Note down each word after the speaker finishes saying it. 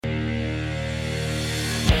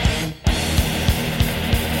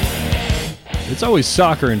It's always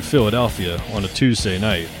soccer in Philadelphia on a Tuesday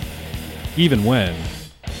night, even when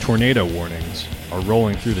tornado warnings are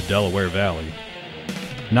rolling through the Delaware Valley.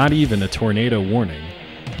 Not even a tornado warning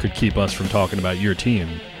could keep us from talking about your team,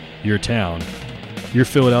 your town, your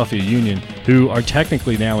Philadelphia Union, who are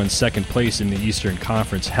technically now in second place in the Eastern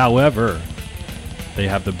Conference. However, they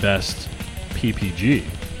have the best PPG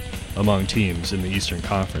among teams in the Eastern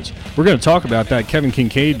Conference. We're going to talk about that. Kevin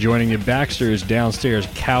Kincaid joining you. Baxter is downstairs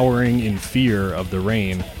cowering in fear of the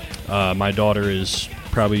rain. My daughter is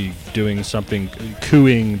probably doing something,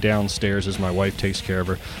 cooing downstairs as my wife takes care of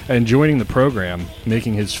her. And joining the program,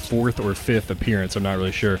 making his fourth or fifth appearance, I'm not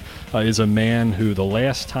really sure, is a man who the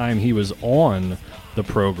last time he was on the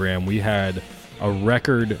program, we had a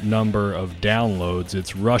record number of downloads.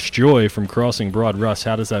 It's Russ Joy from Crossing Broad. Russ,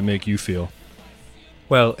 how does that make you feel?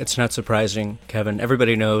 Well, it's not surprising, Kevin.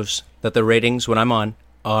 Everybody knows that the ratings when I'm on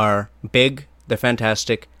are big, they're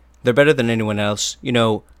fantastic, they're better than anyone else. You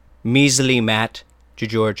know, measly Matt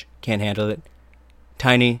George can't handle it.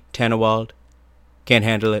 Tiny Tannewald can't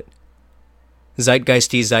handle it.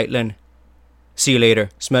 Zeitgeisty Zeitlin, see you later,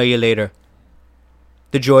 smell you later.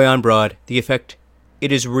 The joy on Broad, the effect,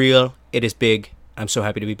 it is real, it is big. I'm so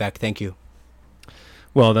happy to be back. Thank you.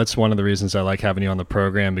 Well, that's one of the reasons I like having you on the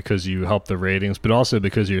program, because you help the ratings, but also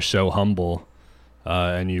because you're so humble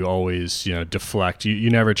and you always, deflect. You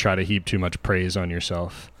never try to heap too much praise on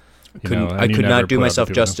yourself. I could not do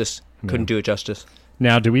myself justice. Couldn't do it justice.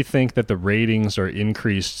 Now, do we think that the ratings are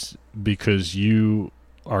increased because you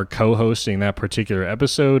are co-hosting that particular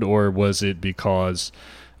episode, or was it because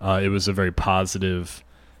it was a very positive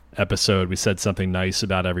episode? We said something nice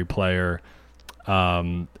about every player.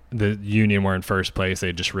 The Union were in first place.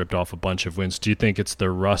 They just ripped off a bunch of wins. Do you think it's the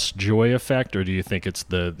Russ Joy effect, or do you think it's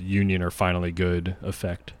the Union are finally good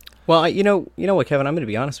effect? Well, you know what, Kevin? I'm going to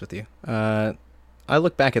be honest with you. I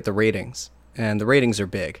look back at the ratings, and the ratings are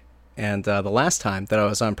big. And the last time that I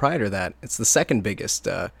was on prior to that, it's the second biggest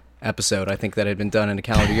episode I think that had been done in a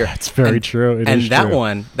calendar year. That's very true. That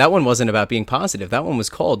one wasn't about being positive. That one was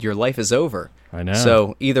called "Your Life Is Over." I know.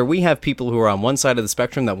 So either we have people who are on one side of the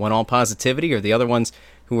spectrum that want all positivity, or the other ones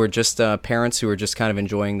who are just parents who are just kind of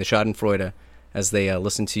enjoying the Schadenfreude as they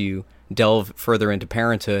listen to you delve further into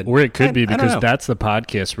parenthood. Or it could be because that's the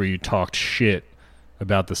podcast where you talked shit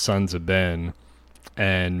about the Sons of Ben,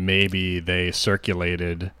 and maybe they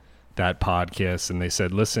circulated that podcast and they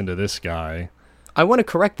said, listen to this guy. I want to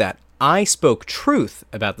correct that. I spoke truth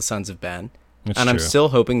about the Sons of Ben, and I'm still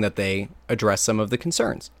hoping that they address some of the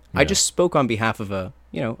concerns. Yeah. I just spoke on behalf of a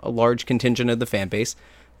large contingent of the fan base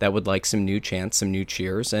that would like some new chants, some new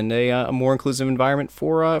cheers, and a more inclusive environment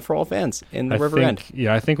for all fans in the River End.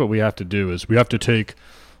 Yeah, I think what we have to do is we have to take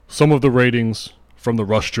some of the ratings from the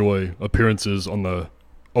Russ Joy appearances on the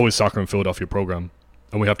Always Soccer in Philadelphia program,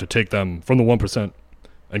 and we have to take them from the 1%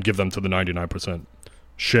 and give them to the 99%.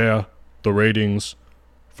 Share the ratings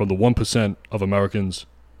from the 1% of Americans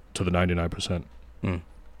to the 99%.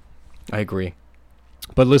 I agree.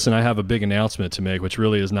 But listen, I have a big announcement to make, which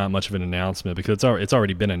really is not much of an announcement because it's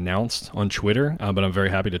already been announced on Twitter, but I'm very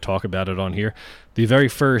happy to talk about it on here. The very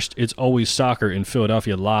first It's Always Soccer in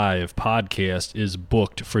Philadelphia live podcast is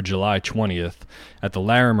booked for July 20th at the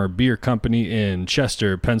Larimer Beer Company in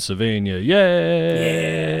Chester, Pennsylvania. Yay!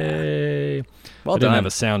 Well I done. didn't have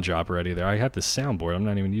a sound drop ready there. I had the soundboard. I'm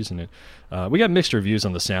not even using it. We got mixed reviews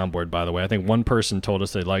on the soundboard, by the way. I think one person told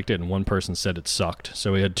us they liked it, and one person said it sucked.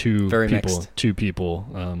 So we had two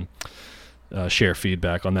people share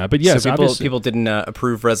feedback on that. But yes, so people didn't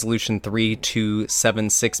approve Resolution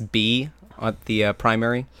 3276B at the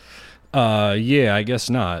primary? Yeah, I guess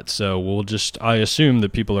not. So I assume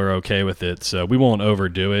that people are okay with it. So we won't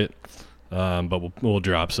overdo it. But we'll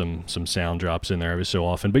drop some sound drops in there every so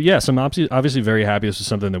often. But yes, I'm obviously very happy. This was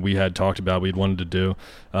something that we had talked about, we'd wanted to do.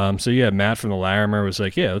 So yeah, Matt from the Larimer was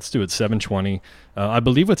like, yeah, let's do it 7:20. I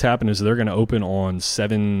believe what's happened is they're going to open on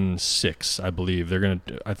 7/6. I believe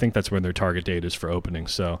I think that's when their target date is for opening.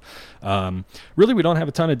 So really, we don't have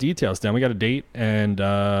a ton of details down. We got a date, and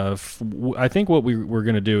I think what we're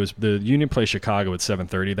going to do is the Union plays Chicago at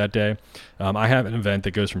 7:30 that day. I have an event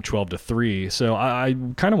that goes from 12 to 3. So I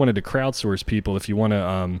kind of wanted to crowdsource people. If you want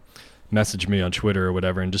to message me on Twitter or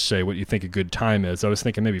whatever and just say what you think a good time is. I was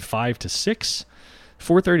thinking maybe 5 to 6.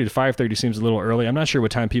 4:30 to 5:30 seems a little early. I'm not sure what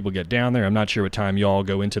time people get down there. I'm not sure what time y'all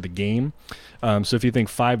go into the game. So if you think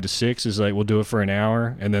 5 to 6 is like, we'll do it for an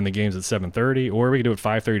hour, and then the game's at 7:30, or we can do it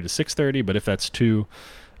 5:30 to 6:30. But if that's too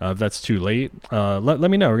late, let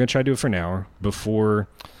me know. We're gonna try to do it for an hour before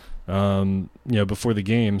before the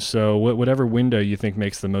game. So whatever window you think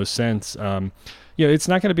makes the most sense. It's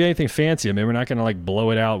not going to be anything fancy. I mean, we're not going to like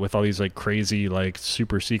blow it out with all these like crazy, like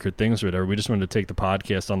super secret things or whatever. We just wanted to take the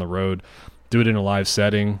podcast on the road, do it in a live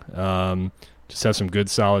setting, just have some good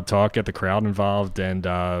solid talk, get the crowd involved, and,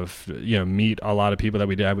 meet a lot of people that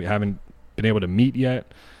we haven't been able to meet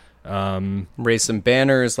yet. Raise some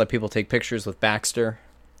banners, let people take pictures with Baxter.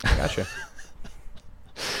 Gotcha.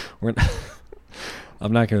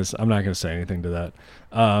 I'm not gonna say anything to that.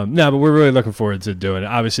 No, but we're really looking forward to doing it.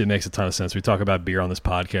 Obviously, it makes a ton of sense. We talk about beer on this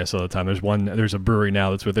podcast all the time. There's a brewery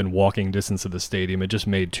now that's within walking distance of the stadium. It just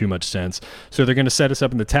made too much sense. So they're going to set us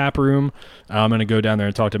up in the tap room. I'm going to go down there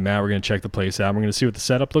and talk to Matt. We're going to check the place out. We're going to see what the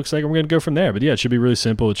setup looks like, and we're going to go from there. But yeah, it should be really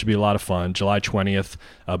simple. It should be a lot of fun. July 20th,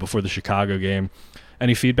 before the Chicago game.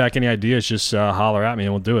 Any feedback, any ideas, just holler at me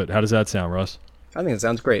and we'll do it. How does that sound, Russ? I think it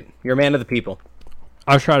sounds great. You're a man of the people.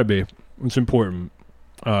 I try to be. It's important.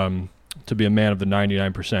 To be a man of the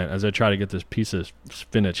 99% as I try to get this piece of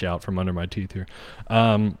spinach out from under my teeth here.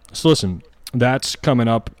 So listen, that's coming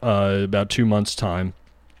up about 2 months' time.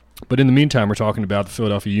 But in the meantime, we're talking about the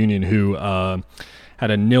Philadelphia Union, who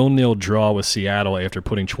had a 0-0 draw with Seattle after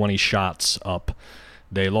putting 20 shots up.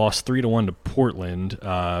 They lost 3-1 to Portland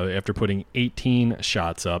after putting 18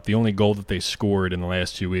 shots up. The only goal that they scored in the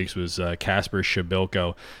last 2 weeks was Kasper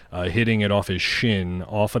Shabilko hitting it off his shin,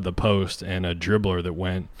 off of the post, and a dribbler that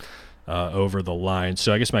went over the line.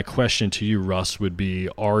 So I guess my question to you, Russ, would be: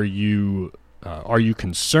 Are you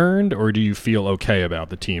concerned, or do you feel okay about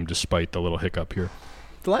the team despite the little hiccup here?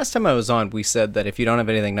 The last time I was on, we said that if you don't have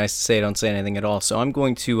anything nice to say, don't say anything at all. So I'm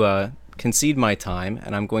going to concede my time,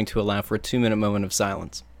 and I'm going to allow for a 2-minute moment of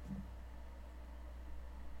silence.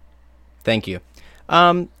 Thank you.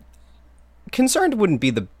 Concerned wouldn't be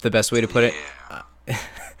the best way to put it.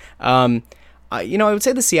 I would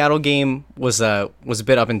say the Seattle game was a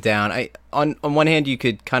bit up and down. On one hand, you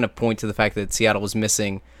could kind of point to the fact that Seattle was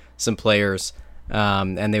missing some players,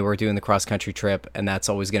 and they were doing the cross-country trip, and that's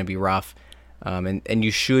always going to be rough. And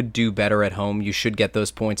you should do better at home. You should get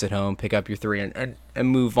those points at home, pick up your 3, and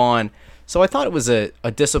move on. So I thought it was a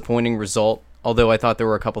disappointing result, although I thought there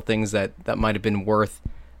were a couple things that might have been worth,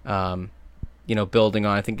 building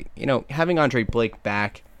on. I think, having Andre Blake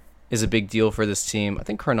back is a big deal for this team. I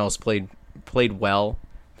think Cornell's played well.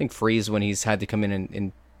 I think Freeze, when he's had to come in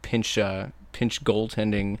and pinch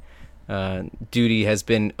goaltending duty, has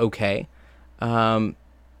been okay.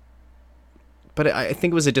 But I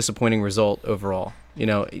think it was a disappointing result overall.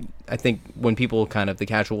 I think when people the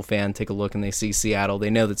casual fan take a look and they see Seattle, they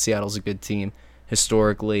know that Seattle's a good team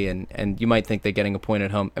historically, and you might think they're getting a point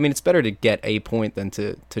at home. I mean, it's better to get a point than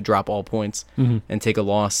to drop all points and take a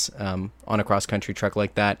loss on a cross-country trek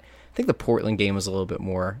like that. I think the Portland game was a little bit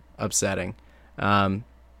more upsetting.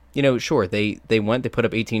 Sure, they put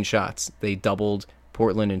up 18 shots. They doubled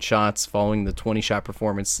Portland in shots following the 20-shot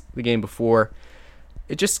performance the game before.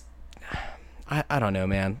 It just, I don't know,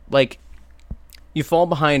 man. Like, you fall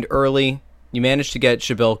behind early. You manage to get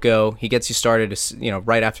Shabilko. He gets you started,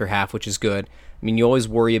 right after half, which is good. I mean, you always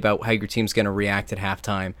worry about how your team's going to react at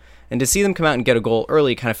halftime. And to see them come out and get a goal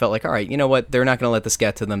early kind of felt like, all right, you know what? They're not going to let this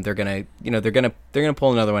get to them. They're going to, they're going to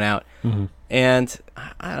pull another one out. Mm-hmm. And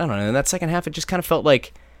I don't know. In that second half, it just kind of felt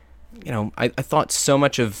like, I thought so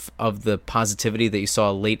much of the positivity that you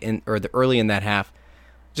saw early in that half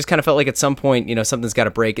just kind of felt like at some point, something's got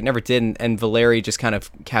to break. It never did. And Valeri just kind of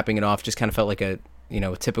capping it off just kind of felt like a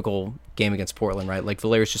typical game against Portland, right? Like,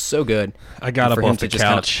 Valeri's just so good. I got up off the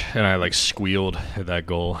couch and I squealed at that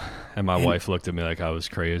goal, and my wife looked at me like I was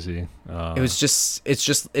crazy.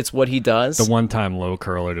 It's what he does. The one-time low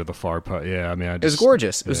curler to the far post. Yeah, I mean, it was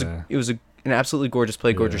gorgeous. It was an absolutely gorgeous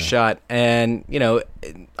play, gorgeous shot. And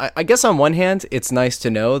I guess on one hand, it's nice to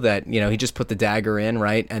know that he just put the dagger in,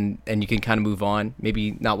 right? And you can kind of move on,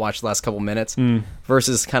 maybe not watch the last couple minutes,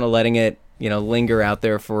 versus kind of letting it linger out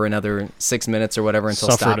there for another 6 minutes or whatever until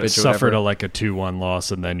stoppage or whatever. Suffered a 2-1 loss,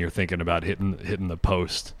 and then you're thinking about hitting the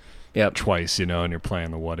post twice, and you're playing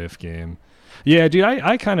the what-if game. Yeah, dude,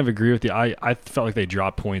 I kind of agree with you. I felt like they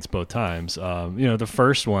dropped points both times. The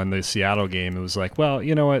first one, the Seattle game, it was like, well,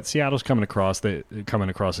 you know what? Seattle's coming across the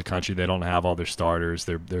country. They don't have all their starters.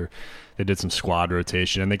 They did some squad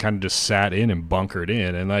rotation, and they kind of just sat in and bunkered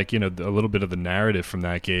in. And a little bit of the narrative from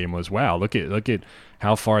that game was, wow, look at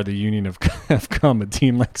how far the Union have come. A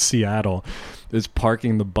team like Seattle is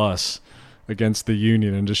parking the bus against the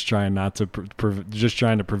Union and just trying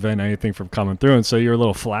to prevent anything from coming through. And so you're a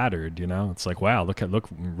little flattered, It's like, wow, look,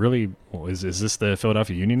 really, is this the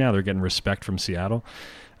Philadelphia Union now? They're getting respect from Seattle.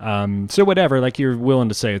 So whatever, you're willing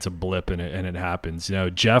to say it's a blip and it happens.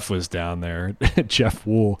 Jeff was down there, Jeff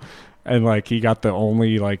Wool, and like he got the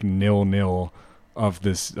only like 0-0 of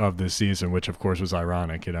this season, which of course was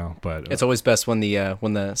ironic, you know. But It's always best when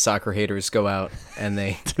the soccer haters go out and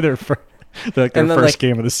they to their first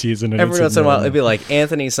game of the season. And every once in a while it'd be like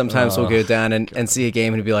Anthony sometimes will go down and see a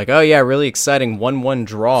game and he'd be like, oh yeah, really exciting 1-1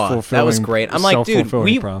 draw. That was great. I'm like, dude,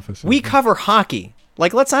 we cover hockey.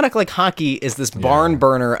 Like, let's not act like hockey is this barn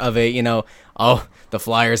burner of a, you know, oh, the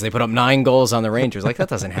Flyers, they put up 9 goals on the Rangers. Like, that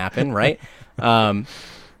doesn't happen, right?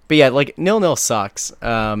 But yeah, like 0-0 sucks.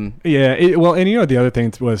 Well, and you know the other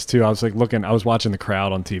thing was too. I was watching the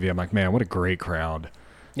crowd on TV. I'm like, man, what a great crowd.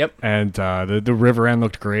 Yep. And the river end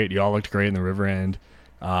looked great. You all looked great in the river end.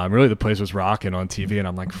 Really, the place was rocking on TV, and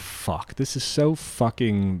I'm like, fuck, this is so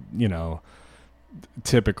fucking, you know,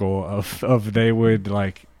 typical of they would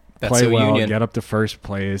like play well, Union. Get up to first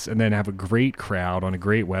place, and then have a great crowd on a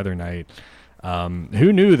great weather night.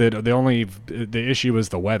 Who knew that the issue was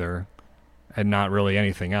the weather and not really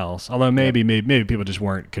anything else? Although maybe people just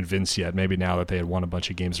weren't convinced yet. Maybe now that they had won a bunch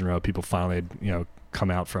of games in a row, people finally had, you know,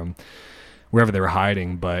 come out from wherever they were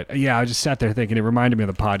hiding. But yeah, I just sat there thinking, it reminded me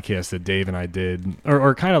of the podcast that Dave and I did,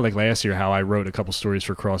 or kind of like last year, how I wrote a couple stories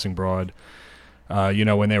for Crossing Broad. You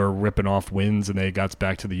know, when they were ripping off wins and they got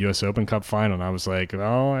back to the U.S. Open Cup final, and I was like,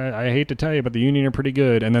 oh, I hate to tell you, but the Union are pretty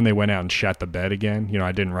good. And then they went out and shat the bed again. You know,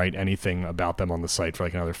 I didn't write anything about them on the site for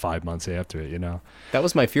like another 5 months after it, you know. That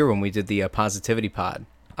was my fear when we did the positivity pod.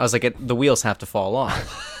 I was like, the wheels have to fall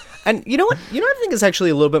off. And you know what? You know what I think is actually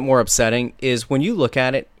a little bit more upsetting is when you look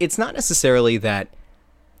at it, it's not necessarily that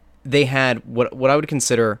they had what I would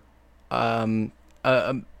consider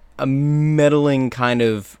a meddling kind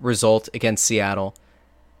of result against Seattle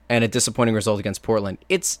and a disappointing result against Portland.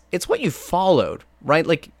 It's what you followed, right?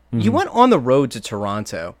 Like, you went on the road to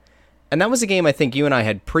Toronto, and that was a game I think you and I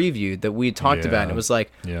had previewed that we had talked about, and it was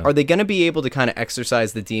like, are they going to be able to kind of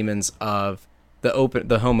exercise the demons of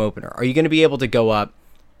the home opener? Are you going to be able to go up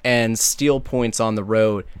and steal points on the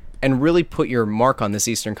road and really put your mark on this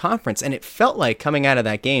Eastern Conference? And it felt like coming out of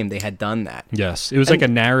that game, they had done that. Yes. It was like a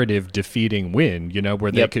narrative defeating win, you know,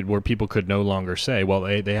 where where people could no longer say, well,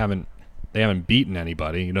 they haven't beaten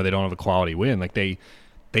anybody. You know, they don't have a quality win. Like they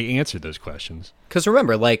answered those questions. Because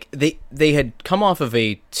remember, like they had come off of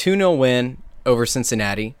a 2-0 win over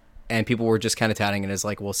Cincinnati, and people were just kind of touting it as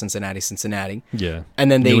like, well, Cincinnati. Yeah. And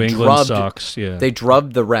then New England sucks. Yeah. They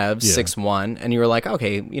drubbed the Revs 6-1, and you were like,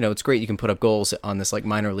 okay, you know, it's great you can put up goals on this like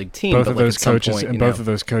minor league team. Both but of like, those coaches both of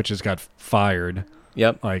those coaches got fired.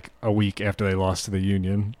 Yep. Like a week after they lost to the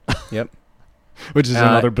Union. Yep. Which is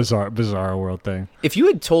another bizarre world thing. If you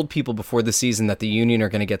had told people before the season that the Union are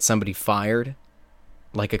going to get somebody fired,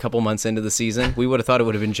 like a couple months into the season, we would have thought it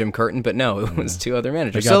would have been Jim Curtin, but no, it was 2 other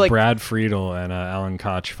managers. They got Brad Friedel and Alan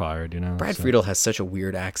Koch fired, you know. Brad Friedel has such a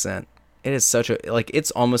weird accent. It is such a, like,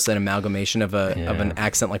 it's almost an amalgamation of an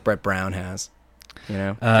accent like Brett Brown has. You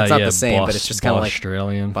know, it's not the same, but it's just kind of like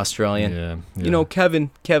Australian. Yeah. You know,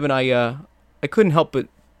 Kevin, I couldn't help but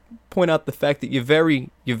point out the fact that you're very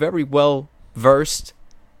well versed.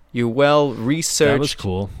 You're well researched. That was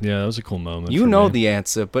cool. Yeah, that was a cool moment. You know the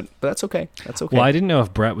answer, but that's okay. That's okay. Well, I didn't know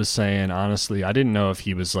if Brett was saying, honestly, I didn't know if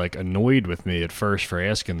he was like annoyed with me at first for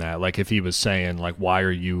asking that. Like if he was saying, like, why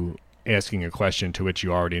are you asking a question to which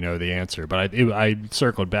you already know the answer? But I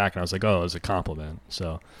circled back and I was like, oh, it was a compliment.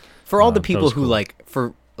 So for all the people who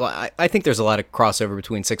cool. I think there's a lot of crossover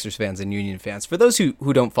between Sixers fans and Union fans. For those who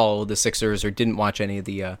don't follow the Sixers or didn't watch any of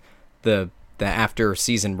the after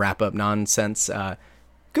season wrap up nonsense,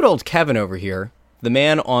 good old Kevin over here, the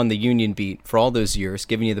man on the Union beat for all those years,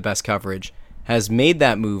 giving you the best coverage, has made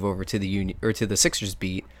that move over to the Union or to the Sixers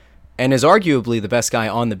beat, and is arguably the best guy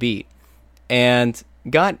on the beat, and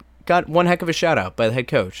got one heck of a shout out by the head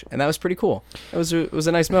coach, and that was pretty cool. It was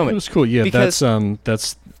a nice moment. It was cool. Yeah, because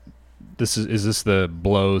is this the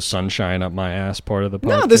blow sunshine up my ass part of the podcast?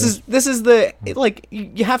 No, this is the, like,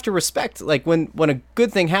 you have to respect, like, when a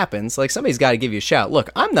good thing happens, like, somebody's got to give you a shout.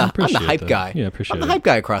 Look, I'm the hype guy. Yeah, appreciate it. I'm the hype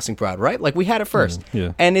guy at Crossing Broad, right? Like, we had it first.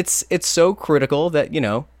 Yeah. And it's so critical that, you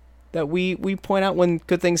know, that we point out when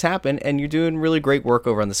good things happen, and you're doing really great work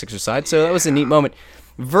over on the Sixers side. So that was a neat moment.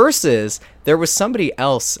 Versus, there was somebody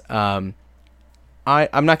else, I'm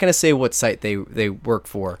not going to say what site they work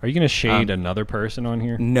for. Are you going to shade another person on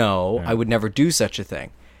here? No, I would never do such a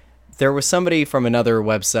thing. There was somebody from another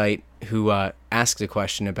website who asked a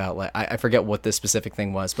question about, like, I forget what this specific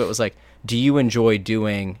thing was, but it was like, do you enjoy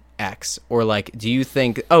doing X? Or like, do you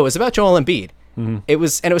think, it was about Joel Embiid. Mm-hmm. It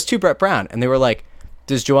was to Brett Brown. And they were like,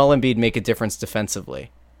 does Joel Embiid make a difference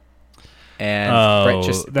defensively? And Brett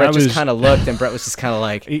just kind of looked, and Brett was just kind of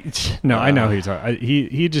like... I know who you're talking.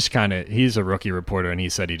 He just kind of... He's a rookie reporter, and he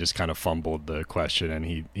said he just kind of fumbled the question,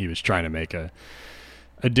 and he was trying to make a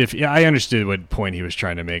Yeah, I understood what point he was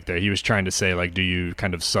trying to make there. He was trying to say, like, do you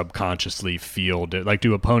kind of subconsciously feel, like,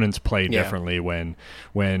 do opponents play differently when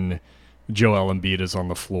Joel Embiid is on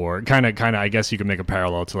the floor? Kind of, I guess you could make a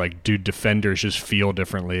parallel to, like, do defenders just feel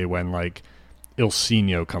differently when, like,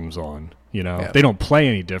 Ilsinho comes on? You know, they don't play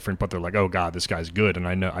any different, but they're like, oh God, this guy's good, and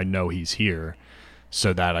I know he's here.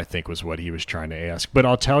 So that, I think, was what he was trying to ask. But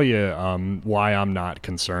I'll tell you why I'm not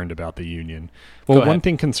concerned about the Union. Well, one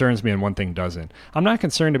thing concerns me and one thing doesn't. I'm not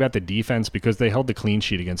concerned about the defense because they held the clean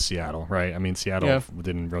sheet against Seattle, right? I mean, Seattle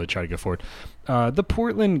didn't really try to go forward. The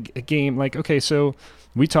Portland game, like, okay, so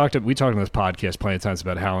we talked on this podcast plenty of times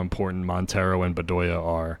about how important Montero and Bedoya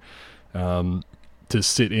are to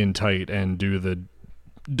sit in tight and do the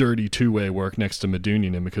dirty two-way work next to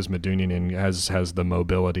Medunjanin, because Medunjanin has the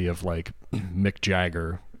mobility of, like, Mick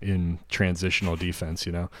Jagger in transitional defense,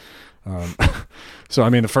 you know. So I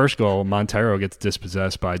mean, the first goal, Montero gets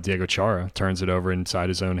dispossessed by Diego Chara, turns it over inside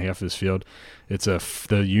his own half of his field.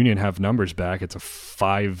 The Union have numbers back. It's a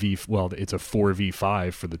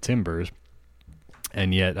 4v5 for the Timbers.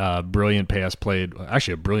 And yet, brilliant pass played,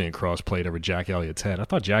 actually a brilliant cross played over Jack Elliott's head. I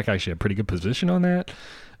thought Jack actually had pretty good position on that.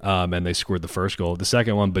 And they scored the first goal. The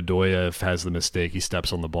second one, Bedoya has the mistake. He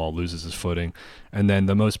steps on the ball, loses his footing. And then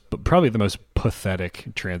probably the most pathetic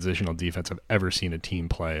transitional defense I've ever seen a team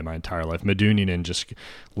play in my entire life. Medunjanin just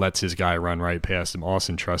lets his guy run right past him.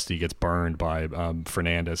 Austin Trusty gets burned by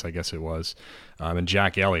Fernandez, I guess it was. And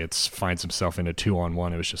Jack Elliott finds himself in a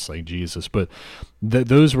 2-on-1. It was just like, Jesus. But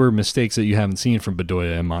those were mistakes that you haven't seen from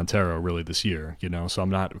Bedoya and Montero really this year, you know. So I'm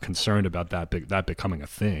not concerned about that becoming a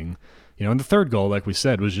thing. You know, and the third goal, like we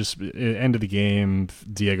said, was just end of the game,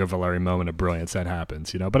 Diego Valeri moment of brilliance. That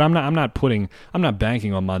happens, you know. But I'm not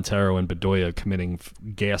banking on Montero and Bedoya committing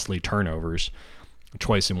ghastly turnovers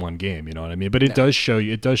twice in one game. You know what I mean? But it does show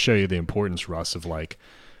you the importance, Russ, of, like,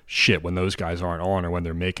 shit, when those guys aren't on or when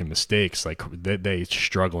they're making mistakes, like, they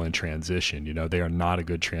struggle in transition. You know, they are not a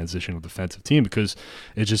good transitional defensive team because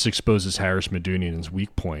it just exposes Harris Medunjanin's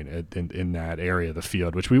weak point in that area of the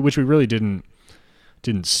field, which we really didn't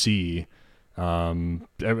see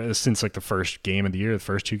ever since, like, the first game of the year, the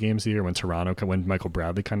first two games of the year when Michael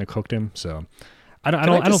Bradley kind of cooked him. So I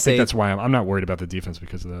don't think that's why I'm not worried about the defense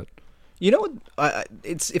because of that. You know what?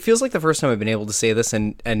 It feels like the first time I've been able to say this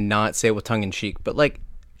and not say it with tongue in cheek, but, like,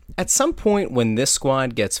 at some point when this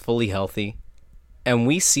squad gets fully healthy and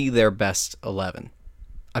we see their best 11,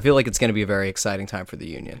 I feel like it's going to be a very exciting time for the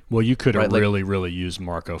Union. Well, you could have really used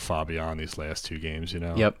Marco Fabian these last two games, you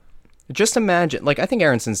know? Yep. Just imagine, like, I think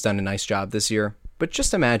Aaronson's done a nice job this year, but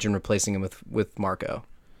just imagine replacing him with Marco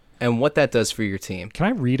and what that does for your team. Can I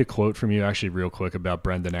read a quote from you actually real quick about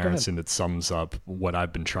Brendan Aronson that sums up what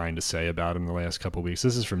I've been trying to say about him the last couple of weeks?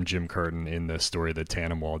 This is from Jim Curtin in the story that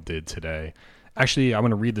Tannenwald did today. Actually, I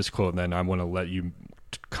want to read this quote, and then I want to let you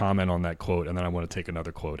comment on that quote, and then I want to take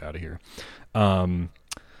another quote out of here.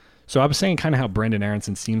 So I was saying kind of how Brendan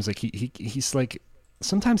Aronson seems like he's like,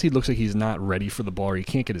 sometimes he looks like he's not ready for the ball, or he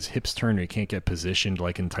can't get his hips turned, or he can't get positioned,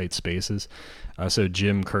 like, in tight spaces. So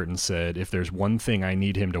Jim Curtin said, if there's one thing I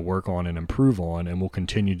need him to work on and improve on, and will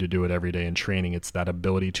continue to do it every day in training, it's that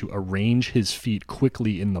ability to arrange his feet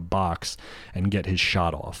quickly in the box and get his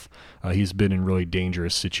shot off. He's been in really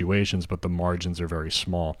dangerous situations, but the margins are very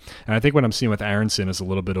small. And I think what I'm seeing with Aronson is a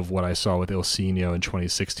little bit of what I saw with Ilsinho in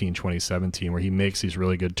 2016, 2017, where he makes these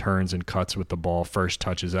really good turns and cuts with the ball. First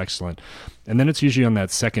touch is excellent. And then it's usually on that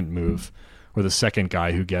second move, or the second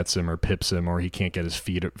guy who gets him or pips him, or he can't get his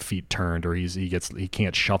feet turned, or he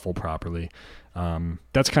can't shuffle properly.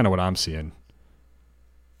 That's kind of what I'm seeing.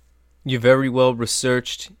 You're very well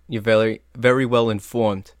researched. You're very, very well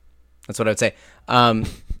informed. That's what I'd say.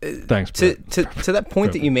 Thanks. To that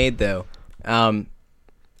point that you made, though,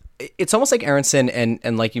 it's almost like Aronson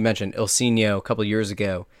and like you mentioned, Ilsinho a couple years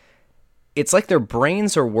ago. It's like their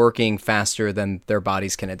brains are working faster than their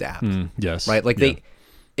bodies can adapt. Yes. Right? Like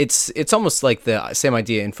it's almost like the same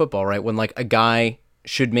idea in football, right? When, like, a guy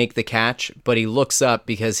should make the catch, but he looks up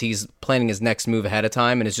because he's planning his next move ahead of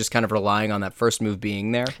time and is just kind of relying on that first move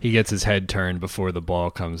being there. He gets his head turned before the ball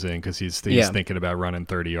comes in because he's thinking about running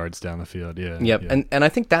 30 yards down the field. Yeah. Yep. Yeah. And I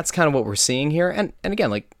think that's kind of what we're seeing here. And again,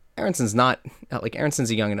 like, Aronson's Aronson's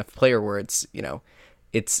a young enough player where it's, you know,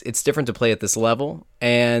 it's different to play at this level.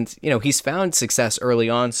 And, you know, he's found success early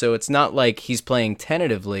on, so it's not like he's playing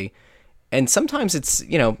tentatively. And sometimes it's,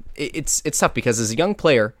 you know, it's tough because as a young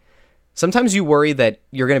player, sometimes you worry that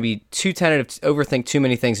you're going to be too tentative, to overthink too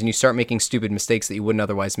many things, and you start making stupid mistakes that you wouldn't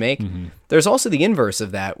otherwise make. Mm-hmm. There's also the inverse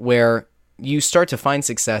of that, where you start to find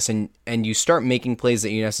success and you start making plays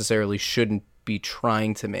that you necessarily shouldn't be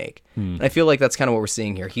trying to make. And I feel like that's kind of what we're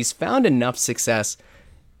seeing here. He's found enough success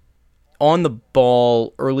on the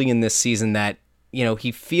ball early in this season that,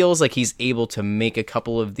 he feels like he's able to make a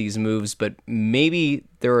couple of these moves, but maybe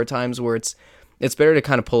there are times where it's better to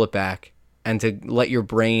kind of pull it back and to let your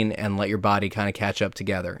brain and let your body kind of catch up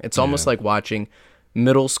together. It's almost like watching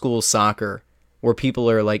middle school soccer where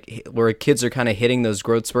where kids are kind of hitting those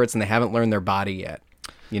growth spurts and they haven't learned their body yet,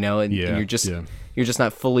 and you're just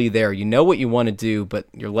not fully there. You know what you want to do, but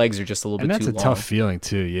your legs are just a little bit too long. And that's a tough feeling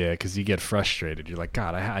too, because you get frustrated. You're like,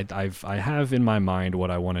 God, I have in my mind what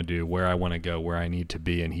I want to do, where I want to go, where I need to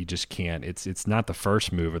be, and he just can't. It's not the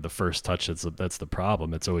first move or the first touch that's the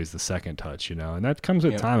problem. It's always the second touch, and that comes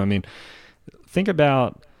with time. I mean, think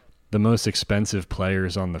about the most expensive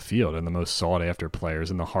players on the field and the most sought-after players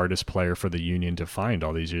and the hardest player for the Union to find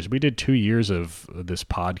all these years. We did 2 years of this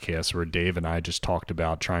podcast where Dave and I just talked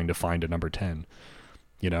about trying to find a number 10.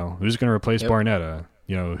 Who's going to replace Barnetta?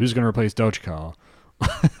 Who's going to replace Dochkal?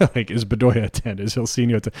 Like, is Bedoya a 10? Is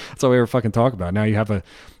Ilsinho a 10? That's all we ever fucking talk about. Now you have a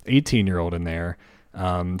 18-year-old in there.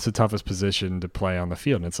 It's the toughest position to play on the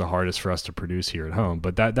field, and it's the hardest for us to produce here at home.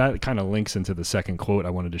 But that kind of links into the second quote I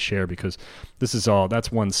wanted to share, because that's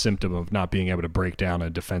one symptom of not being able to break down a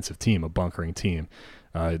defensive team, a bunkering team.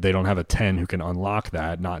 They don't have a 10 who can unlock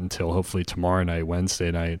that, not until hopefully tomorrow night, Wednesday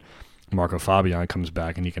night, Marco Fabian comes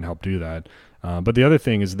back and he can help do that. But the other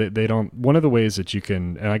thing is that they don't. One of the ways that you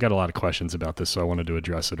can, and I got a lot of questions about this, so I wanted to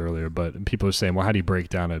address it earlier, but people are saying, well, how do you break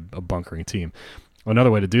down a bunkering team?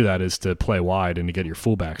 Another way to do that is to play wide and to get your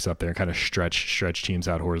fullbacks up there and kind of stretch teams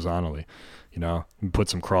out horizontally, and put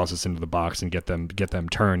some crosses into the box and get them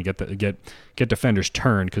turned, get defenders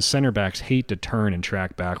turned, because center backs hate to turn and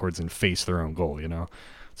track backwards and face their own goal.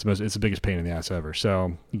 It's the biggest pain in the ass ever.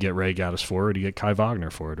 So you get Ray Gaddis forward, you get Kai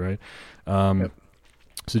Wagner forward, right?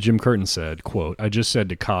 So Jim Curtin said, quote, "I just said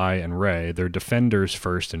to Kai and Ray, they're defenders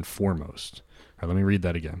first and foremost." All right, let me read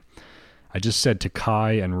that again. I just said to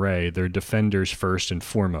Kai and Ray, they're defenders first and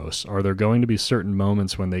foremost. Are there going to be certain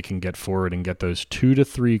moments when they can get forward and get those 2 to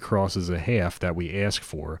 3 crosses a half that we ask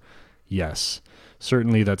for? Yes.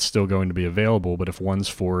 Certainly that's still going to be available, but if one's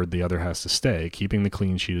forward, the other has to stay. Keeping the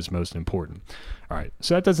clean sheet is most important. All right,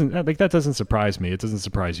 so that doesn't surprise me. It doesn't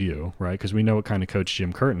surprise you, right? Because we know what kind of coach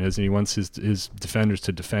Jim Curtin is, and he wants his defenders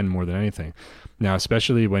to defend more than anything. Now,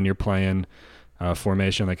 especially when you're playing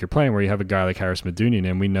formation like you're playing, where you have a guy like Haris Medunian,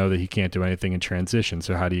 and we know that he can't do anything in transition.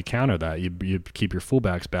 So how do you counter that? You keep your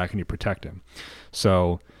fullbacks back and you protect him.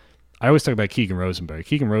 So I always talk about Keegan Rosenberry.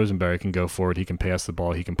 Keegan Rosenberry can go forward, he can pass the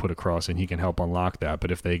ball, he can put a cross, and he can help unlock that. But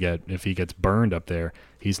if he gets burned up there,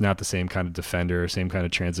 he's not the same kind of defender, same kind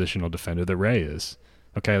of transitional defender that Ray is.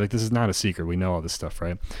 Okay, like, this is not a secret. We know all this stuff,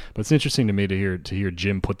 right? But it's interesting to me to hear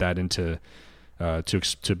Jim put that into to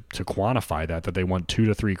quantify that they want 2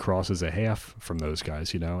 to 3 crosses a half from those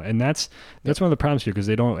guys, and that's one of the problems here, because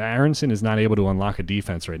Aronson is not able to unlock a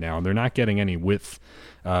defense right now, and they're not getting any width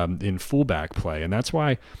in fullback play, and that's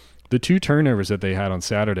why the 2 turnovers that they had on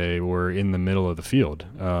Saturday were in the middle of the field.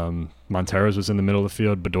 Montero's was in the middle of the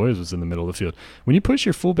field. Bedoya's was in the middle of the field. When you push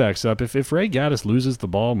your fullbacks up, if Ray Gaddis loses the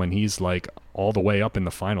ball when he's like all the way up in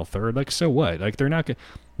the final third, like, so what? Like, they're not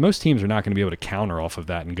most teams are not going to be able to counter off of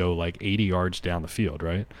that and go like 80 yards down the field,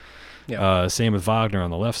 right? Yeah. Same with Wagner on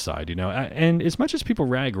the left side, And as much as people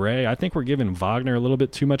rag Ray, I think we're giving Wagner a little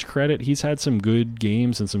bit too much credit. He's had some good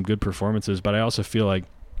games and some good performances, but I also feel like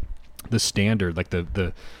the standard, like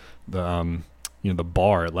the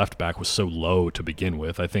bar at left back was so low to begin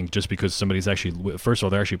with. I think just because somebody's actually, first of all,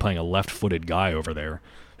 they're actually playing a left-footed guy over there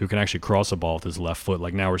who can actually cross a ball with his left foot.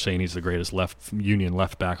 Like, now we're saying he's the greatest Union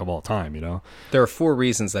left back of all time, There are 4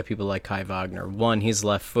 reasons that people like Kai Wagner. 1, he's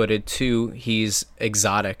left-footed. 2, he's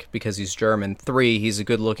exotic because he's German. 3, he's a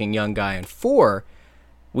good-looking young guy. And 4,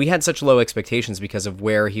 we had such low expectations because of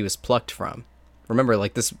where he was plucked from. Remember,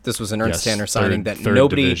 like, this was an Ernst Tanner signing that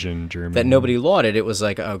nobody lauded. It was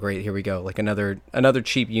like, oh great, here we go, like another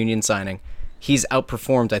cheap Union signing. He's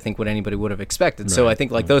outperformed, I think, what anybody would have expected. Right. So I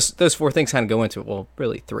think, like, those 4 things kind of go into it. Well,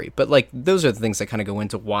 really 3, but like, those are the things that kind of go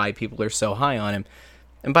into why people are so high on him.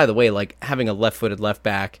 And by the way, like, having a left-footed left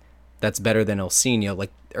back that's better than Ilsinho,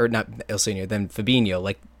 than Fabinho,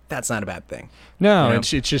 like, that's not a bad thing. No, it's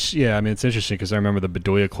just, yeah, I mean, it's interesting because I remember the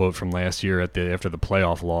Bedoya quote from last year after the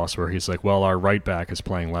playoff loss where he's like, well, our right back is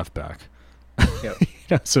playing left back.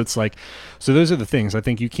 Yep. So it's like, so those are the things. I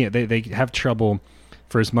think you can't, they have trouble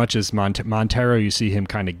for as much as Montero, you see him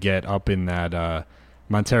kind of get up in that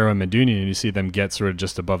Montero and Medunian, and you see them get sort of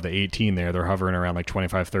just above the 18 there. They're hovering around like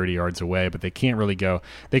 25, 30 yards away, but they can't really go.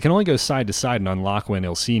 They can only go side to side and unlock when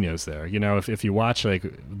Ilsinho's there. If you watch like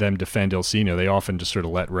them defend Ilsinho, they often just sort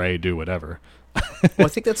of let Ray do whatever. Well, I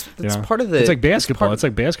think that's part of the. It's like basketball. It's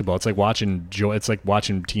like basketball. It's like watching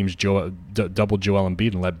teams double Joel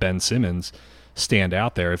Embiid and let Ben Simmons stand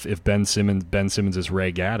out there. If Ben Simmons is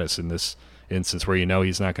Ray Gaddis in this instance, where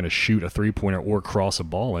he's not going to shoot a 3-pointer or cross a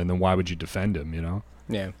ball in, then why would you defend him?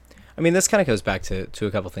 Yeah, I mean, this kind of goes back to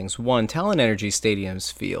a couple things. One, Talon Energy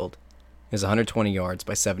Stadium's field is 120 yards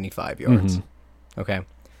by 75 yards. Mm-hmm. Okay,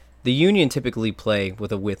 the Union typically play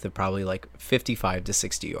with a width of probably like 55 to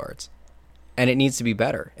 60 yards. And it needs to be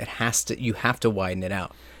better. You have to widen it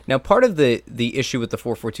out. Now, part of the issue with the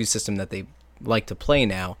 4-4-2 system that they like to play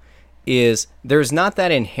now is there's not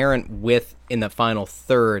that inherent width in the final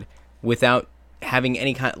third without having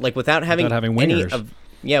any kind, like without having wingers.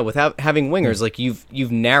 Without having wingers. Like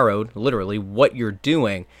you've narrowed literally what you're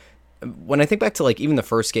doing. When I think back to like even the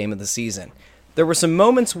first game of the season, there were some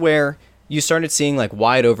moments where you started seeing like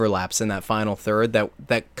wide overlaps in that final third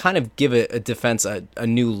that kind of give a defense a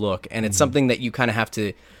new look, and it's something that you kind of have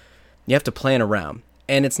to plan around,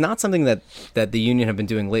 and it's not something that the Union have been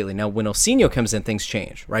doing lately. Now, when Ilsinho comes in, things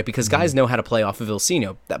change, right? Because guys know how to play off of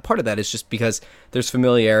Ilsinho. That part of that is just because there's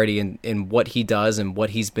familiarity in what he does and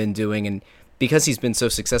what he's been doing, and because he's been so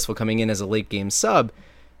successful coming in as a late game sub,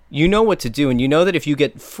 you know what to do, and you know that if you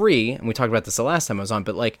get free, and we talked about this the last time I was on,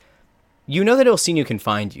 but like, you know that Ilsinho can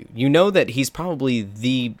find you. You know that he's probably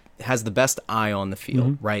has the best eye on the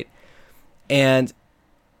field, right? And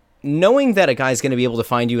knowing that a guy's going to be able to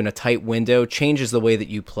find you in a tight window changes the way that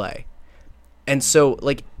you play. And so,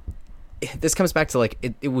 like, this comes back to, like,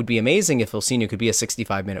 it would be amazing if Ilsinho could be a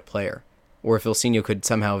 65-minute player, or if Ilsinho could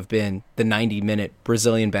somehow have been the 90-minute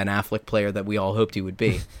Brazilian Ben Affleck player that we all hoped he would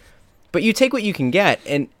be. But you take what you can get,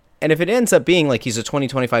 and if it ends up being like he's a 20,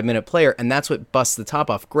 25-minute player, and that's what busts the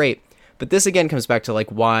top off, great. But this again comes back to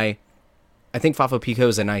like why I think Fafo Picault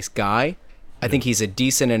is a nice guy. I think he's a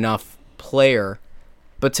decent enough player,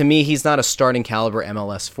 but to me, he's not a starting caliber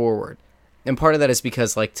MLS forward. And part of that is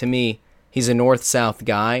because, like, to me, he's a north-south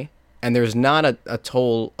guy, and there's not a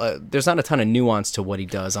ton of nuance to what he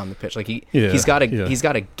does on the pitch. Like he's got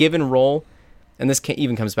a given role, and this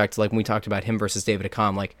even comes back to like when we talked about him versus David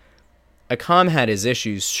Accam. Like, Accam had his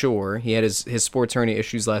issues, sure. He had his sports hernia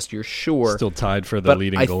issues last year, sure. Still tied for the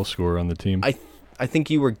leading goal scorer on the team. I think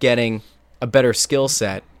you were getting a better skill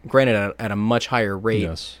set, granted at a much higher rate,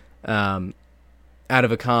 yes. Out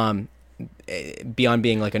of Accam, beyond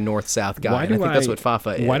being like a north-south guy. I think that's what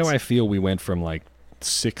Fafa is. Why do I feel we went from like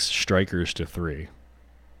 6 strikers to 3?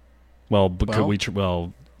 Well,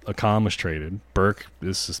 Accam was traded. Burke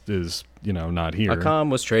is not here. Accam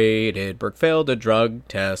was traded. Burke failed a drug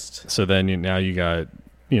test. So then now you got,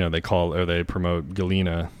 they promote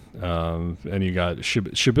Galena, and you got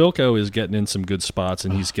Shabilko is getting in some good spots,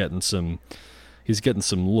 and he's getting some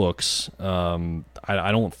looks.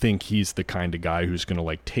 I don't think he's the kind of guy who's going to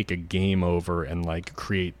like take a game over and like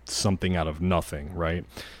create something out of nothing, right?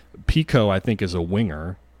 Pico, I think, is a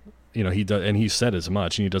winger. He does, and he said as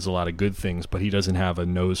much, and he does a lot of good things, but he doesn't have a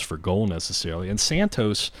nose for goal necessarily. And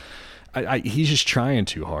Santos, he's just trying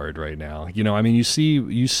too hard right now. You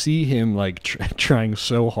see him like trying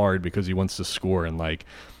so hard because he wants to score and like,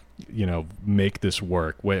 make this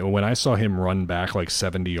work. When I saw him run back like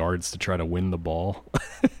 70 yards to try to win the ball,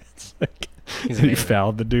 it's like, he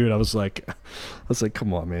fouled the dude. I was like,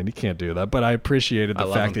 come on, man, you can't do that. But I appreciated the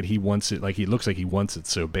fact that he wants it. Like, he looks like he wants it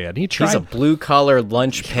so bad. He's a blue collar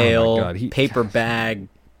lunch pail, paper bag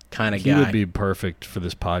kind of guy. He would be perfect for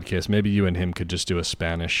this podcast. Maybe you and him could just do a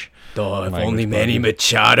Spanish. Oh, if only Manny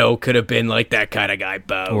Machado could have been like that kind of guy,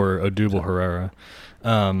 Bo. Or Odubel Herrera.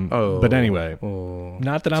 But anyway,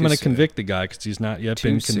 not that I'm going to convict the guy because he's not yet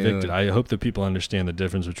been convicted. I hope that people understand the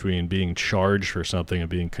difference between being charged for something and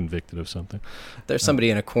being convicted of something. There's somebody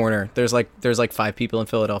in a corner. There's like 5 people in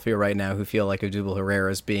Philadelphia right now who feel like Odubel Herrera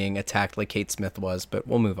is being attacked like Kate Smith was, but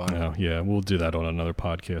we'll move on. Oh, yeah, we'll do that on another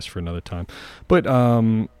podcast for another time. But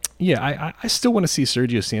yeah, I still want to see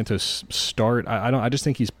Sergio Santos start. I just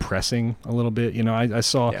think he's pressing a little bit. I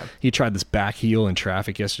saw he tried this back heel in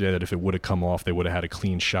traffic yesterday that if it would have come off, they would have had a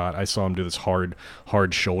clean shot. I saw him do this hard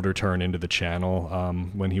shoulder turn into the channel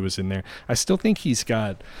when he was in there. I still think he's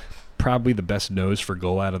got probably the best nose for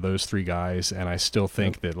goal out of those 3 guys, and I still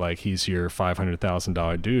think that like he's your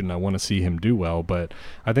 $500,000 dude, and I want to see him do well. But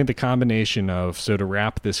I think the combination of, so to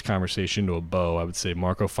wrap this conversation to a bow, I would say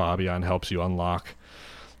Marco Fabian helps you unlock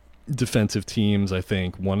defensive teams. I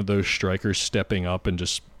think one of those strikers stepping up and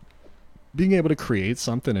just being able to create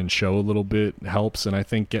something and show a little bit helps, and I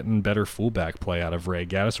think getting better fullback play out of Ray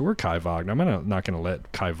Gaddis or Kai Wagner. I'm not going to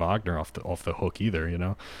let Kai Wagner off the hook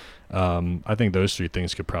either. I think those 3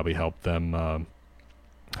 things could probably help them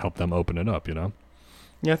open it up.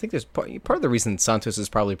 Yeah, I think there's part of the reason Santos is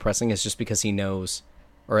probably pressing is just because he knows,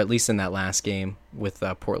 or at least in that last game with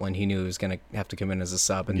Portland, he knew he was going to have to come in as a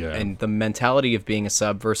sub. And the mentality of being a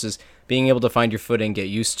sub versus being able to find your footing, get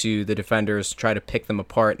used to the defenders, try to pick them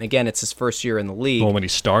apart. And again, it's his first year in the league. Well, when he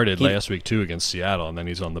started last week, too, against Seattle, and then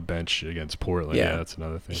he's on the bench against Portland. Yeah, that's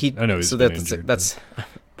another thing. I know he's been injured. That's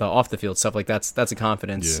the off-the-field stuff. Like, that's a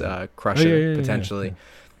confidence crusher, potentially. Yeah.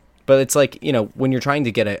 But it's like, when you're trying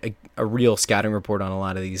to get a real scouting report on a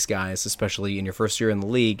lot of these guys, especially in your first year in the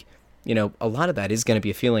league, a lot of that is going to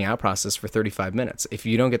be a feeling out process for 35 minutes. If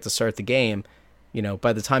you don't get to start the game,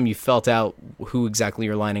 by the time you felt out who exactly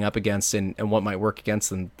you're lining up against and what might work against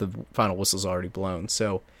them, the final whistle's already blown.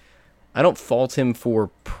 So I don't fault him for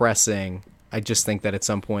pressing. I just think that at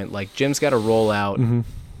some point, like, Jim's got to roll out. Mm-hmm.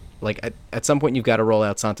 Like, at some point, you've got to roll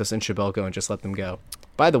out Santos and Shabelko and just let them go.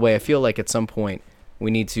 By the way, I feel like at some point we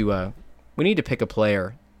need to pick a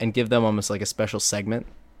player and give them almost like a special segment.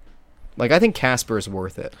 Like, I think Casper is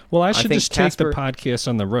worth it. Well, I should just take the podcast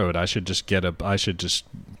on the road. I should just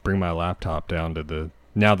bring my laptop down to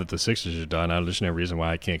now that the Sixers are done. There's no reason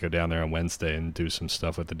why I can't go down there on Wednesday and do some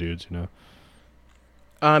stuff with the dudes,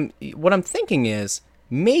 What I'm thinking is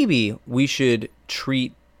maybe we should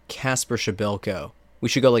treat Casper Shabelko. We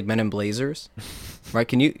should go like Men in Blazers, right?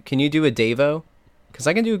 Can you do a Davo? Because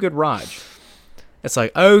I can do a good Raj. It's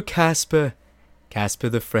like, oh, Casper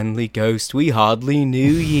the friendly ghost, we hardly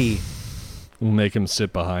knew ye. We'll make him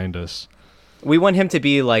sit behind us. We want him to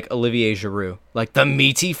be like Olivier Giroud, like the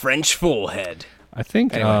meaty French forehead. I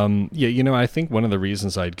think, anyway. I think one of the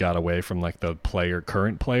reasons I got away from like the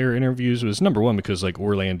current player interviews was number one because like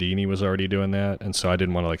Orlandini was already doing that, and so I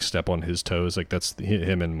didn't want to like step on his toes. Like that's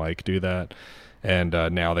him and Mike do that, and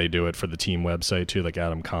now they do it for the team website too. Like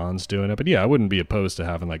Adam Kahn's doing it, but yeah, I wouldn't be opposed to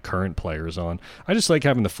having like current players on. I just like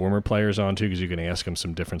having the former players on too because you can ask them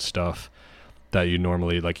some different stuff that you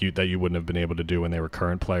normally that you wouldn't have been able to do when they were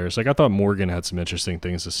current players. Like I thought Morgan had some interesting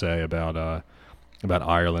things to say about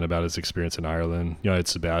Ireland, about his experience in Ireland. I had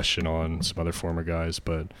Sebastian on, some other former guys,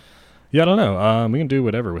 but yeah, I don't know. We can do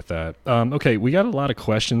whatever with that. Okay, we got a lot of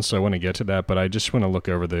questions, so I want to get to that, but I just want to look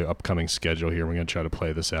over the upcoming schedule here. We're going to try to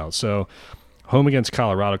play this out. So, home against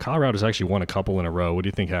Colorado. Colorado's actually won a couple in a row. What do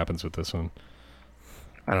you think happens with this one?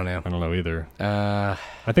 I don't know. I don't know either.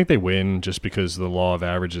 I think they win just because the law of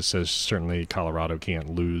averages says certainly Colorado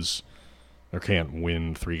can't lose or can't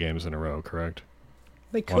win 3 games in a row, correct?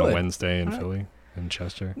 They could. On a Wednesday in Philly and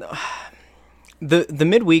Chester. No. The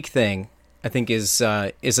midweek thing, I think, is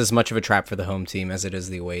as much of a trap for the home team as it is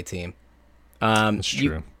the away team. That's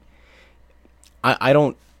true. I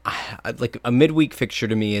don't like a midweek fixture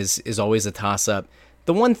to me is always a toss up.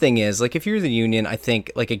 The one thing is, like, if you're the Union, I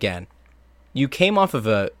think, like, again, you came off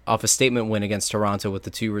a statement win against Toronto with the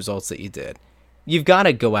 2 results that you did. You've got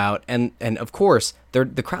to go out and of course the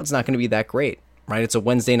crowd's not going to be that great, right? It's a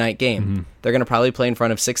Wednesday night game. Mm-hmm. They're going to probably play in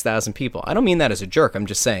front of 6,000 people. I don't mean that as a jerk. I'm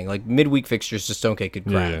just saying, like, midweek fixtures just don't get good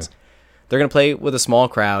crowds. Yeah. They're going to play with a small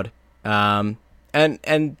crowd, and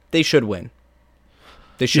they should win.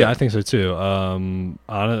 They should. Yeah, I think so too.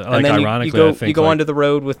 Ironically, I think you go onto the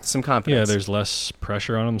road with some confidence. Yeah, there's less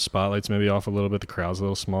pressure on them. Spotlight's maybe off a little bit. The crowd's a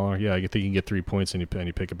little smaller. Yeah, I think you can get 3 points and you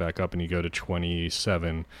pick it back up and you go to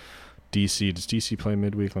 27. DC, does DC play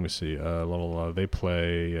midweek? Let me see. They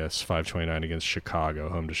play 5:29 against Chicago,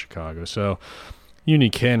 home to Chicago. So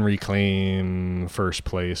Uni can reclaim first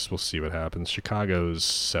place. We'll see what happens. Chicago's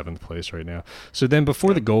 7th place right now. So then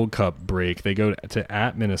before the Gold Cup break, they go to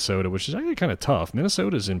at Minnesota, which is actually kind of tough.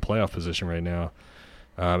 Minnesota's in playoff position right now.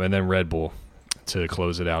 And then Red Bull to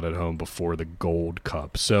close it out at home before the Gold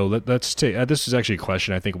Cup. So let's take this is actually a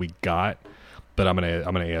question I think we got, but I'm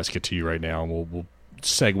gonna ask it to you right now, and we'll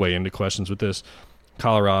segue into questions with this.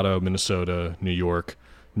 Colorado, Minnesota, New York,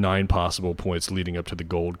 9 possible points leading up to the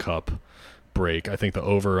Gold Cup break. I think the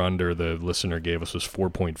over-under the listener gave us was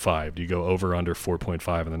 4.5. Do you go over-under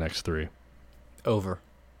 4.5 in the next 3? Over.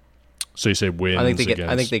 So you say wins I think they get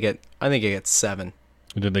 7. Did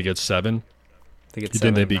they get 7? They get 7.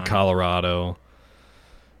 Didn't they beat Colorado?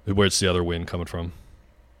 Where's the other win coming from?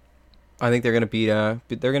 I think they're going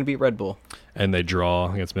to beat Red Bull. And they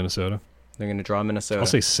draw against Minnesota? They're going to draw Minnesota. I'll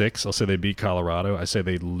say 6. I'll say they beat Colorado. I say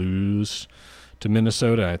they lose to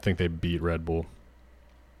Minnesota. I think they beat Red Bull.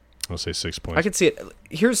 I'll say 6 points. I could see it.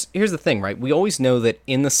 Here's the thing, right? We always know that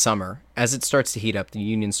in the summer, as it starts to heat up, the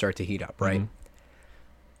Unions start to heat up, right?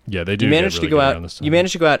 Mm-hmm. Yeah, they do. You manage to go out.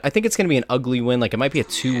 I think it's going to be an ugly win. Like, it might be a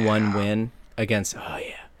 2-1 win against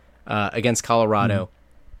Colorado. Mm-hmm.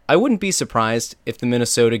 I wouldn't be surprised if the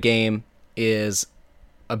Minnesota game is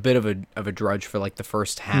a bit of a drudge for like the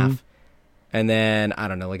first half. And then, I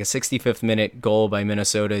don't know, like a 65th minute goal by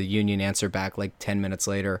Minnesota. Union answer back like 10 minutes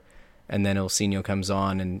later. And then Ilsinho comes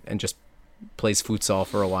on and just plays futsal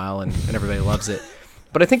for a while, and everybody loves it.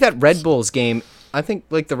 But I think that Red Bulls game, I think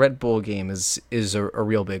like the Red Bull game is a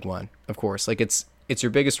real big one, of course. Like it's your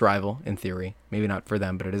biggest rival in theory. Maybe not for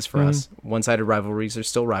them, but it is for us. One-sided rivalries are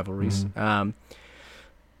still rivalries.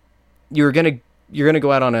 You're gonna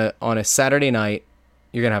go out on a Saturday night.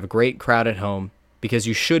 You're gonna have a great crowd at home because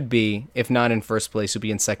you should be, if not in first place, you'll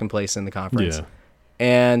be in second place in the conference. Yeah.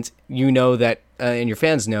 And you know that, and your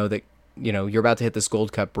fans know that, you're about to hit this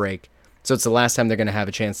Gold Cup break. So it's the last time they're going to have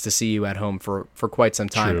a chance to see you at home for quite some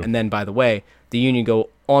time. True. And then, by the way, the Union go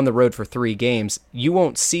on the road for 3 games. You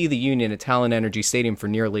won't see the Union at Talon Energy Stadium for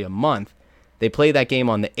nearly a month. They play that game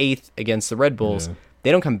on the 8th against the Red Bulls. Yeah.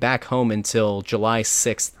 They don't come back home until July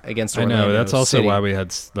 6th against Orlando. I know. That's also City. why we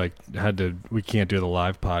we can't do the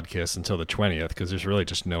live podcast until the 20th because there's really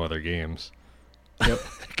just no other games. Yep.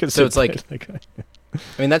 So it's like,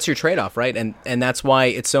 I mean, that's your trade-off, right? And that's why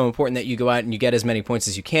it's so important that you go out and you get as many points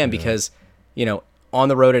as you can because, on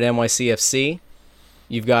the road at NYCFC,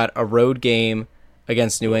 you've got a road game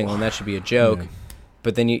against New England. That should be a joke. Yeah.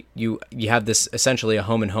 But then you have this essentially a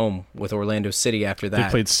home and home with Orlando City after that. They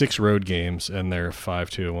played 6 road games, and they're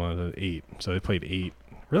 5-2, 8. So they played 8.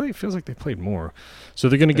 Really, it feels like they played more. So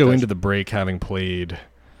they're going to go into the break having played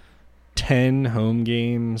 10 home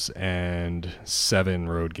games and 7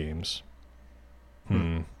 road games.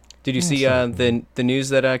 Did you see the news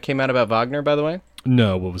that came out about Wagner, by the way?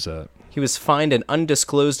 No, what was that? He was fined an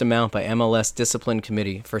undisclosed amount by MLS Discipline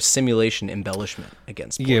Committee for simulation embellishment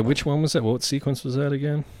against Portland. Yeah, which one was that? What sequence was that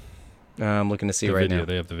again? I'm looking to see the right video. now.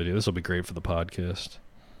 They have the video. This will be great for the podcast.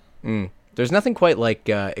 There's nothing quite like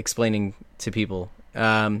explaining to people.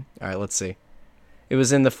 All right, let's see. It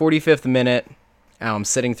was in the 45th minute. Ow, I'm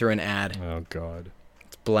sitting through an ad. Oh, God.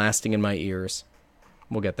 It's blasting in my ears.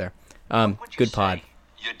 We'll get there. Good pod.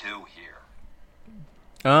 You do here.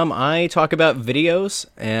 I talk about videos,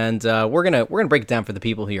 and we're gonna break it down for the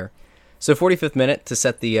people here. So 45th minute to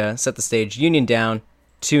set the stage. Union down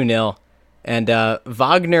 2-0, and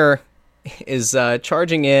Wagner is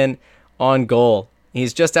charging in on goal.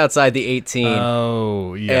 He's just outside the 18.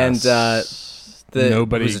 Oh, yes. And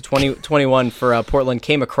nobody was it 21 for Portland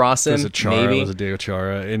came across him. It was a Chara, maybe. it was a Diego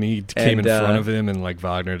Chara, and he came in front of him, and like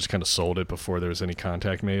Wagner just kind of sold it before there was any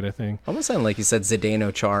contact made. I think Almost sounded like you said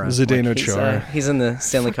Zdeno Chara. Zdeno Chara. He's in the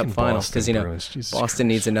Stanley Cup Fucking final Boston because Bruins. Boston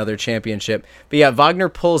needs another championship. But yeah, Wagner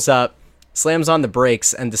pulls up, slams on the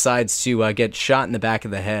brakes, and decides to get shot in the back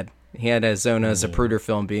of the head. He had his own Zapruder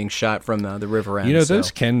film being shot from the river end.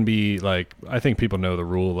 Those can be like, I think people know the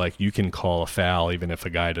rule. Like, you can call a foul even if a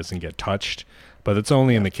guy doesn't get touched. But it's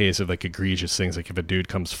only in the case of like egregious things, like if a dude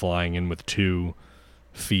comes flying in with 2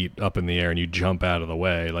 feet up in the air and you jump out of the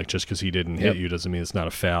way, like just because he didn't hit you doesn't mean it's not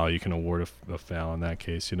a foul. You can award a foul in that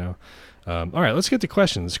case, All right, let's get to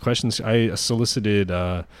questions. Questions I solicited.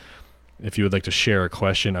 If you would like to share a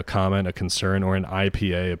question, a comment, a concern, or an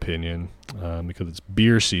IPA opinion, because it's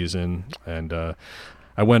beer season, and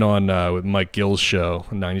I went on with Mike Gill's show,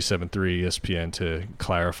 97.3 ESPN, to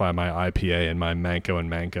clarify my IPA and my Manco and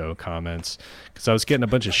Manco comments, because I was getting a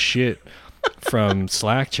bunch of shit from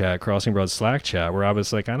Slack chat, Crossing Broad Slack chat, where I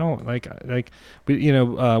was like, I don't like,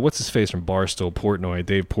 what's his face from Barstool, Portnoy,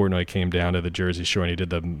 Dave Portnoy came down to the Jersey Shore and he did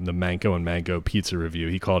the Manco and Manco pizza review.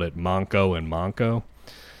 He called it Manco and Manco.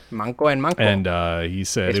 Manco and Manco. And he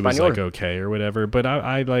said it was like okay or whatever. But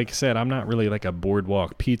I like said, I'm not really like a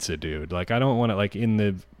boardwalk pizza dude. Like, I don't want to like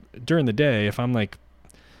during the day, if I'm like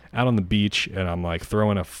out on the beach and I'm like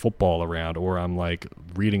throwing a football around, or I'm like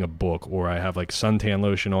reading a book, or I have like suntan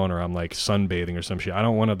lotion on, or I'm like sunbathing or some shit, I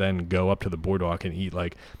don't want to then go up to the boardwalk and eat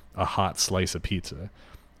like a hot slice of pizza.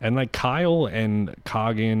 And like Kyle and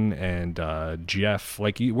Coggin and Jeff,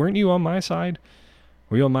 like, weren't you on my side?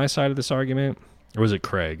 Were you on my side of this argument? Or was it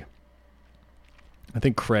Craig? I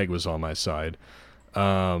think Craig was on my side.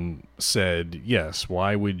 Said, yes,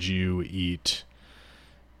 why would you eat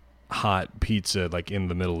hot pizza like in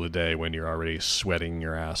the middle of the day when you're already sweating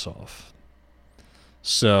your ass off?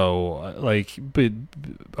 So, like, but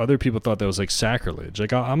other people thought that was like sacrilege.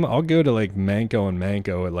 Like, I'll go to like Manco and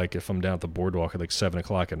Manco at, like, if I'm down at the boardwalk at like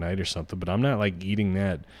 7:00 at night or something, but I'm not like eating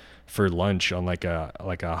that for lunch on like a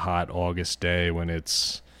hot August day when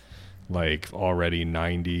it's like already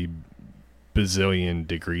 90 bazillion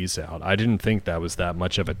degrees out. I didn't think that was that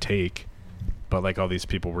much of a take, but like all these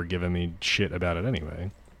people were giving me shit about it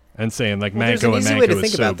anyway, and saying like Manco and Manco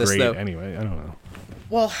is so great anyway. I don't know.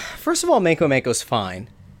 Well, first of all, Manco Manco's fine.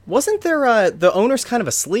 Wasn't there the owner's kind of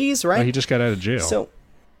a sleaze, right? Oh, he just got out of jail So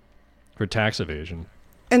for tax evasion.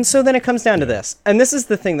 And so then it comes down to this, and this is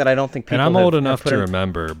the thing that I don't think people. And I'm have, old have enough put to in-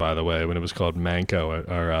 remember, by the way, when it was called Manco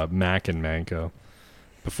or Mac and Manco,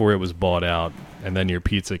 before it was bought out, and then your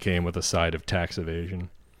pizza came with a side of tax evasion.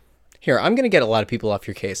 Here, I'm going to get a lot of people off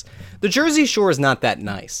your case. The Jersey Shore is not that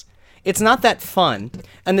nice. It's not that fun,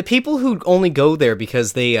 and the people who only go there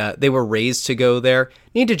because they were raised to go there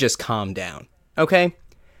need to just calm down, okay?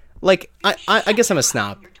 Like, I guess I'm a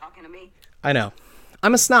snob. You're talking to me? I know.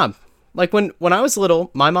 I'm a snob. Like, when I was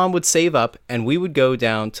little, my mom would save up, and we would go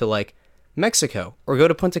down to, like, Mexico or go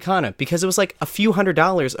to Punta Cana because it was, like, a few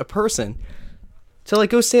 $100s a person to, like,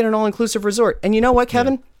 go stay at an all-inclusive resort. And you know what,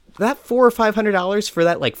 Kevin? That $400 or $500 for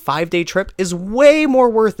that, like, 5-day trip is way more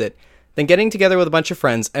worth it than getting together with a bunch of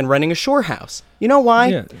friends and renting a shore house. You know why?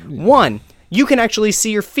 Yeah. 1, you can actually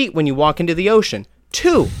see your feet when you walk into the ocean.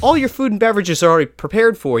 2, all your food and beverages are already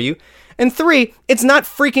prepared for you. And 3, it's not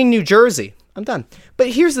freaking New Jersey. I'm done. But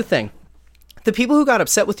here's the thing. The people who got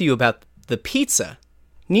upset with you about the pizza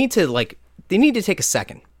need to, like, they need to take a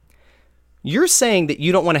second. You're saying that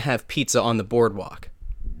you don't want to have pizza on the boardwalk.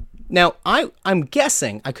 Now, I'm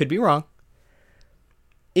guessing, I could be wrong,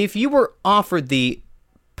 if you were offered the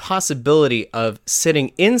possibility of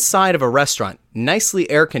sitting inside of a restaurant, nicely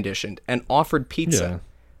air-conditioned, and offered pizza,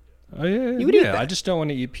 Oh, yeah, You would eat I that. just don't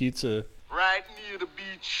want to eat pizza. Right near the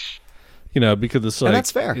beach. Because it's like,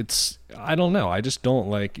 that's fair. It's, I don't know. I just don't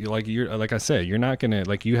like I say, you're not going to,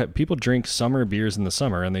 like, you have, people drink summer beers in the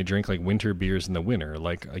summer and they drink like winter beers in the winter.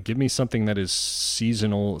 Like, give me something that is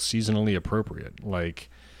seasonally appropriate. Like,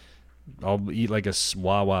 I'll eat like a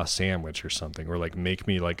Wawa sandwich or something, or like make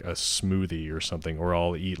me like a smoothie or something, or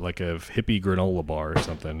I'll eat like a hippie granola bar or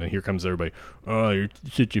something. And here comes everybody, oh, you're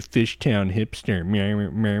such a Fishtown hipster. Meh, meh,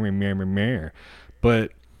 meh, meh, meh, meh.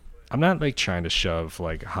 But I'm not like trying to shove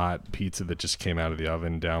like hot pizza that just came out of the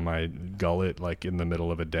oven down my gullet like in the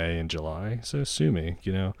middle of a day in July. So sue me,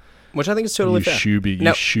 which I think is totally you fair. you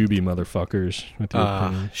shooby motherfuckers with your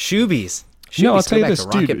opinion. Shoobies. No, I'll Shoobies, tell you go back this, to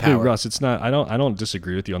rocket dude, power. Russ. It's not. I don't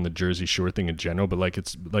disagree with you on the Jersey Shore thing in general, but like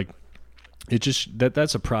it's like it just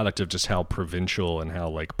that's a product of just how provincial and how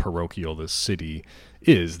like parochial this city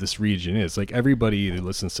is. This region is like everybody who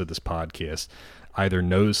listens to this podcast either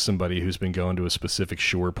knows somebody who's been going to a specific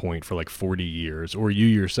shore point for like 40 years, or you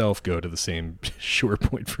yourself go to the same shore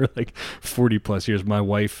point for like 40 plus years. My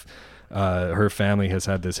wife, her family has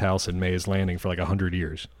had this house in Mays Landing for like 100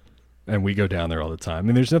 years. And we go down there all the time.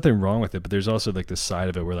 And there's nothing wrong with it, but there's also like this side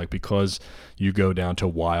of it where like because you go down to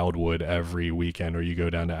Wildwood every weekend, or you go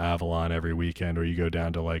down to Avalon every weekend, or you go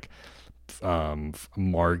down to like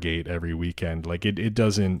Margate every weekend, like it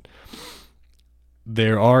doesn't,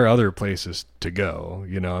 there are other places to go,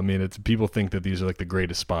 I mean, it's, people think that these are like the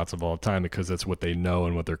greatest spots of all time because that's what they know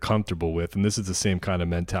and what they're comfortable with. And this is the same kind of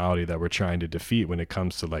mentality that we're trying to defeat when it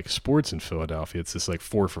comes to like sports in Philadelphia. It's this like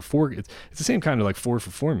 4 for 4. It's the same kind of like 4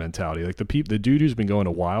 for 4 mentality. Like the dude who's been going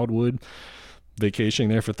to Wildwood, vacationing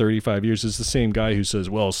there for 35 years is the same guy who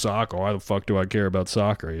says, well, soccer, why the fuck do I care about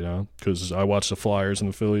soccer, because I watch the Flyers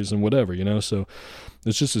and the Phillies and whatever, so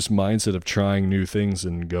it's just this mindset of trying new things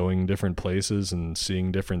and going different places and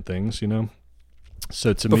seeing different things,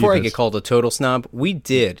 So to Before me, I get called a total snob, we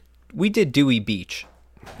did Dewey Beach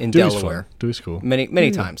in Dewey's Delaware. fun. Dewey's cool. Many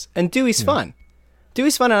times. And Dewey's fun.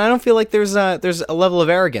 Dewey's fun, and I don't feel like there's a level of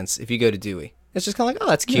arrogance if you go to Dewey. It's just kind of like, oh,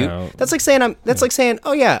 that's cute. No. That's like saying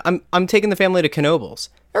oh yeah, I'm taking the family to Knoebels.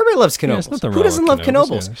 Everybody loves there's Knoebels. nothing Who wrong doesn't with love Knoebels,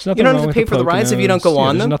 Knoebels? There's You nothing don't wrong have to with pay the for the rides if you don't go Poconos.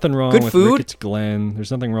 on There's them. nothing wrong Good with food. Ricketts Glen. There's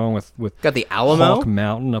nothing wrong with Got the Alamo. Hawk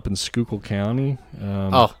Mountain up in Schuylkill County.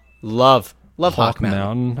 Oh, love Hawk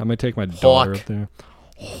Mountain. I might take my daughter Hawk. up there.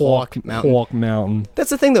 Hawk Mountain. Hawk Mountain.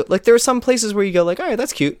 That's the thing, though. Like, there are some places where you go, like, all right,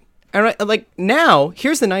 that's cute. And like now,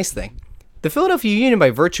 here's the nice thing: the Philadelphia Union, by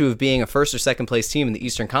virtue of being a first or second place team in the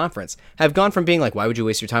Eastern Conference, have gone from being like, why would you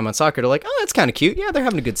waste your time on soccer, to like, oh, that's kind of cute. Yeah, they're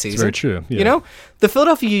having a good season. very true, yeah. The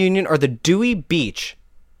Philadelphia Union are the Dewey Beach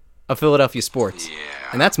of Philadelphia sports,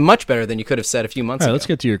 and that's much better than you could have said a few months All right, ago. let's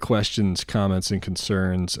get to your questions, comments, and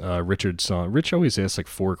concerns. Rich always asks like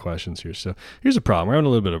 4 questions here. So here's a problem. We're having a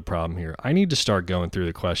little bit of a problem here. I need to start going through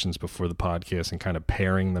the questions before the podcast and kind of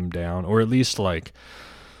paring them down, or at least like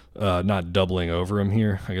not doubling over them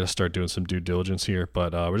here. I got to start doing some due diligence here,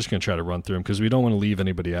 but we're just going to try to run through them because we don't want to leave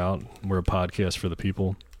anybody out. We're a podcast for the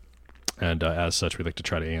people. And as such, we like to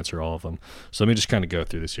try to answer all of them. So let me just kind of go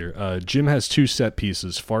through this here. Jim has 2 set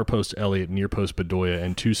pieces, far post Elliott, near post Bedoya,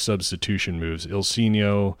 and 2 substitution moves,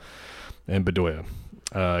 Ilsinho and Bedoya.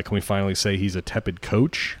 Can we finally say he's a tepid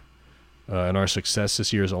coach? And our success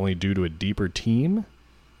this year is only due to a deeper team?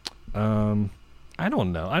 I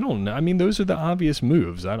don't know. I mean, those are the obvious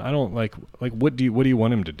moves. I don't like what do you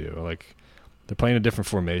want him to do? Like, They're playing a different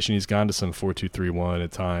formation. He's gone to some 4-2-3-1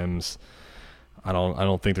 at times. I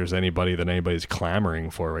don't think there's anybody that anybody's clamoring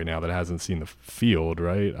for right now that hasn't seen the field,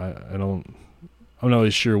 right? I'm not really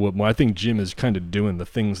sure what more. I think Jim is kind of doing the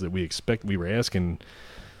things that we were asking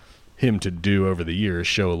him to do over the years,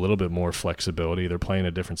 show a little bit more flexibility. They're playing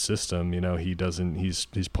a different system.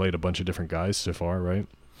 He's played a bunch of different guys so far, right?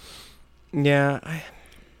 Yeah,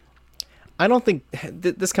 I don't think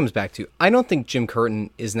this comes back to, I don't think Jim Curtin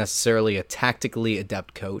is necessarily a tactically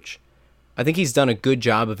adept coach. I think he's done a good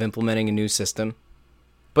job of implementing a new system.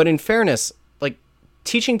 But in fairness, like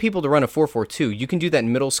teaching people to run a 4-4-2, you can do that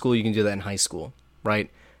in middle school, you can do that in high school, right?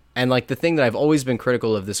 And like the thing that I've always been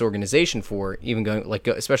critical of this organization for, even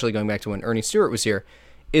especially going back to when Ernie Stewart was here,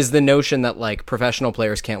 is the notion that like professional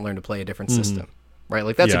players can't learn to play a different system, right?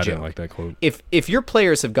 Like that's a joke. I didn't like that quote. If your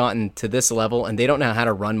players have gotten to this level and they don't know how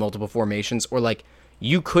to run multiple formations, or like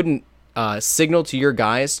you couldn't signal to your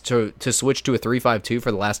guys to switch to a 3-5-2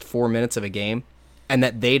 for the last 4 minutes of a game, and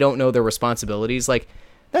that they don't know their responsibilities, like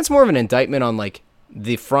that's more of an indictment on like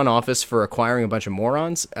the front office for acquiring a bunch of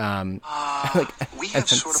morons. We have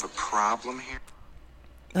sort of a problem here.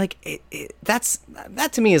 Like that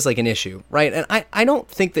to me is like an issue, right? And I don't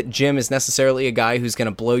think that Jim is necessarily a guy who's going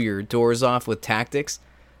to blow your doors off with tactics,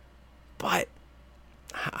 but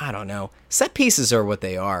I don't know. Set pieces are what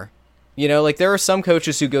they are. Like there are some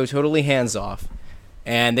coaches who go totally hands off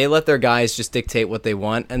and they let their guys just dictate what they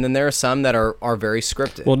want, and then there are some that are very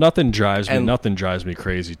scripted. Well, nothing drives me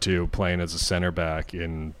crazy too, playing as a center back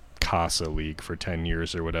in Casa League for 10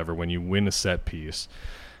 years or whatever. When you win a set piece,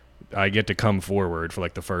 I get to come forward for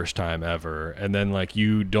like the first time ever, and then like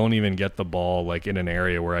you don't even get the ball like in an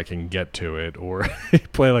area where I can get to it, or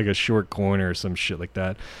play like a short corner or some shit like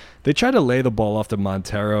that. They tried to lay the ball off to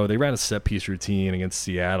Montero. They ran a set piece routine against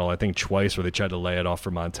Seattle, I think twice, where they tried to lay it off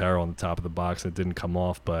for Montero on the top of the box and it didn't come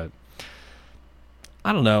off. But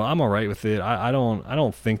I don't know. I'm all right with it. I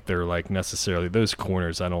don't think they're like necessarily those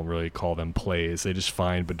corners. I don't really call them plays. They just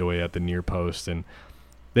find Bedoya at the near post, and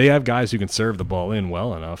they have guys who can serve the ball in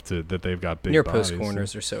well enough that they've got big near bodies. Post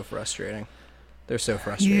corners are so frustrating. They're so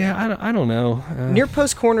frustrating. Yeah, I don't know. Near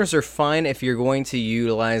post corners are fine if you're going to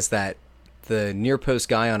utilize the near post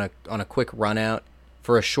guy on a quick run out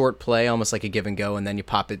for a short play, almost like a give and go, and then you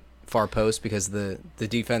pop it far post because the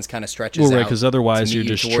defense kind of stretches out. Well, right, because otherwise you're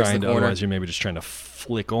maybe just trying to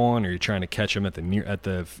flick on, or you're trying to catch them at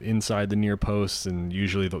the inside the near post, and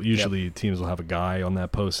usually teams will have a guy on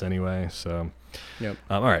that post anyway. So, yep.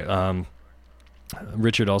 All right.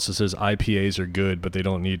 Richard also says IPAs are good, but they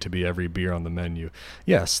don't need to be every beer on the menu.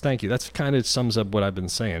 Yes, thank you. That's kind of sums up what I've been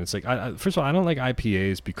saying. It's like, first of all, I don't like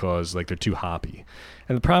IPAs because like they're too hoppy.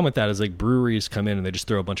 And the problem with that is like breweries come in and they just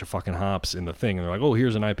throw a bunch of fucking hops in the thing, and they're like, oh,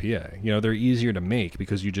 here's an IPA. They're easier to make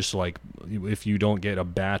because you just like, if you don't get a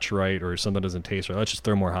batch right or something doesn't taste right, let's just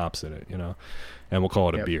throw more hops in it, and we'll call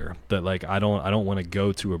it a beer. But like, I don't want to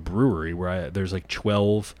go to a brewery where there's like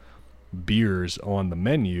 12 beers on the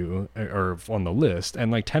menu or on the list,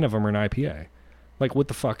 and like 10 of them are an IPA. Like, what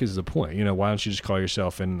the fuck is the point? Why don't you just call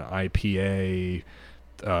yourself an IPA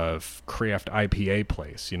craft IPA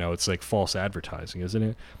place? It's like false advertising, isn't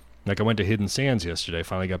it? Like, I went to Hidden Sands yesterday,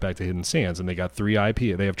 finally got back to Hidden Sands, and they got 3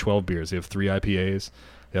 IPA. They have 12 beers. They have 3 IPAs.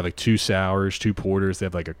 They have like 2 sours, 2 porters. They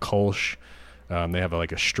have like a Kolsch. They have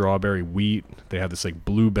like a strawberry wheat. They have this like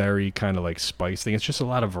blueberry kind of like spice thing. It's just a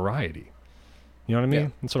lot of variety. You know what I mean? Yeah.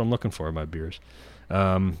 That's what I'm looking for in my beers.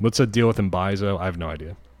 What's the deal with Mbaizo? I have no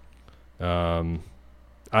idea.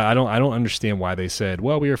 I don't understand why they said,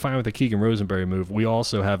 well, we were fine with the Keegan Rosenberry move. We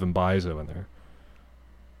also have Mbaizo in there.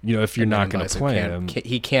 If you're not going to play him,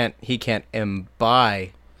 he can't imbibe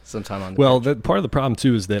sometime on the well, bench. part of the problem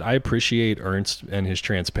too is that I appreciate Ernst and his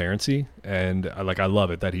transparency, and I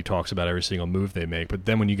love it that he talks about every single move they make. But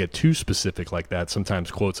then when you get too specific like that,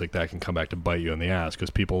 sometimes quotes like that can come back to bite you in the ass, because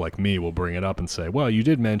people like me will bring it up and say, well, you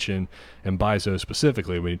did mention Mbaizo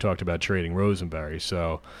specifically when you talked about trading Rosenberry.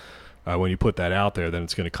 So when you put that out there, then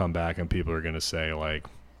it's going to come back and people are going to say like,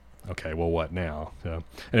 okay, well, what now?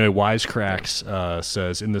 Anyway, Wisecracks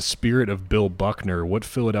says, in the spirit of Bill Buckner, what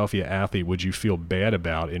Philadelphia athlete would you feel bad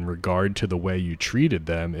about in regard to the way you treated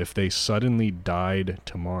them if they suddenly died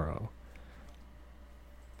tomorrow?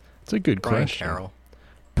 It's a good question.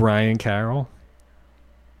 Brian Carroll?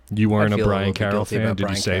 You weren't a Brian Carroll fan?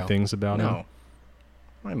 Did you say things about him? No.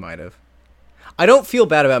 I might have. I don't feel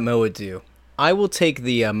bad about Moadu. I will take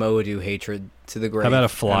the Moadu hatred to the grave. How about a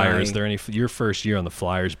Flyer? Is there any? Your first year on the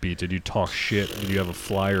Flyers beat, did you talk shit? Did you have a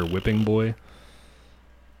Flyer whipping boy?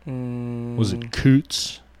 Was it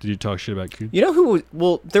Coots? Did you talk shit about Coots? You know who?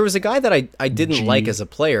 Well, there was a guy that I didn't like as a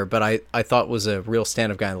player, but I thought was a real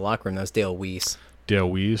stand-up guy in the locker room. That was Dale Weiss.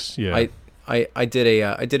 Dale Weiss, yeah. I did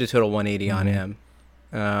a total 180 on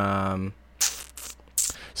him.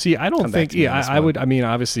 See, I don't think. Yeah, I would. one. I mean,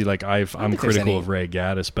 obviously, like I'm think there's critical any- of Ray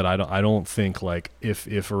Gaddis, but I don't think like if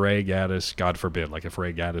Ray Gaddis, God forbid, like if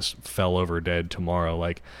Ray Gaddis fell over dead tomorrow,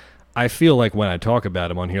 like I feel like when I talk about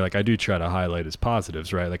him on here, like I do try to highlight his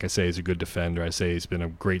positives, right? Like I say he's a good defender. I say he's been a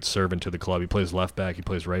great servant to the club. He plays left back. He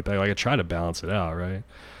plays right back. Like I try to balance it out, right?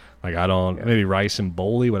 Like I don't maybe Rice and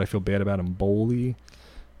Boley. Would I feel bad about him, Boley?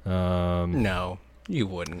 No, you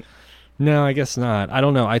wouldn't. No, I guess not. I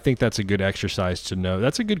don't know. I think that's a good exercise to know.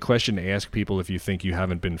 That's a good question to ask people if you think you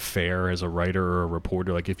haven't been fair as a writer or a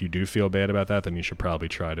reporter. Like, if you do feel bad about that, then you should probably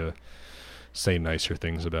try to say nicer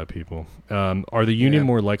things about people. Are the Union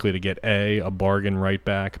more likely to get A, a bargain right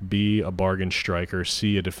back, B, a bargain striker,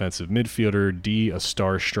 C, a defensive midfielder, D, a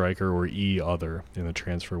star striker, or E, other in the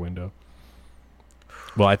transfer window?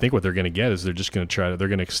 Well, I think what they're going to get is they're just going to they're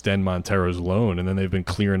going to extend Montero's loan, and then they've been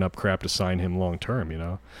clearing up crap to sign him long term, you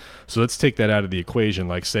know? So let's take that out of the equation.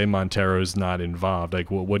 Like, say Montero's not involved.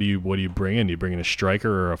 Like, what do you bring in? Do you bring in a striker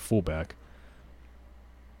or a fullback?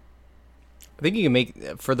 I think you can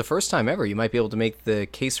make, for the first time ever, you might be able to make the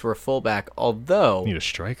case for a fullback, although You need a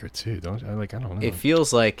striker, too, don't you? I don't know. it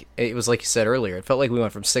feels like, it was like you said earlier, it felt like we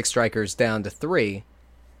went from 6 strikers down to 3.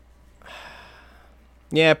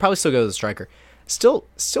 Yeah, probably still go to the striker. Still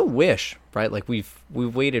wish, right? Like we've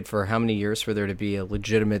waited for how many years for there to be a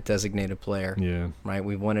legitimate designated player, Yeah. right?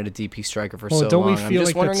 We've wanted a DP striker for Well, so don't long. we feel I'm just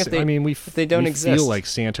like wondering that's, if they, I mean, if they don't we exist. feel like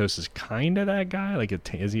Santos is kind of that guy? Like,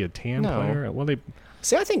 is he a TAM No. player? Well, they...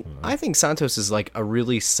 See, I think Santos is like a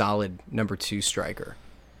really solid number 2 striker.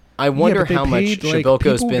 I wonder how much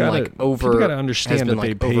Shabilko's been like over. People got to understand has been, that they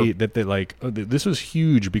like, paid over- that they like. This was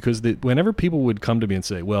huge because whenever people would come to me and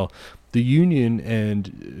say, "Well, the Union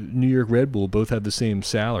and New York Red Bull both have the same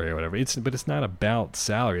salary or whatever," but it's not about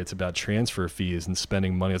salary. It's about transfer fees and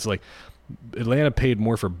spending money. It's like Atlanta paid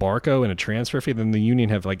more for Barco and a transfer fee than the Union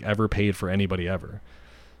have like ever paid for anybody ever.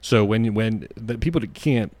 So when the people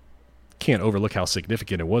can't overlook how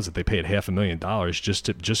significant it was that they paid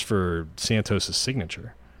 $500,000 just for Santos's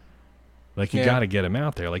signature. Like, you got to get him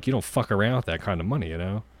out there. Like, you don't fuck around with that kind of money, you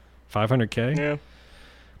know? $500K? Yeah. All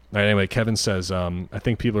right, anyway, Kevin says, I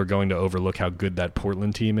think people are going to overlook how good that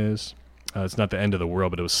Portland team is. It's not the end of the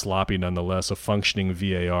world, but it was sloppy nonetheless. A functioning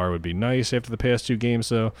VAR would be nice after the past 2 games,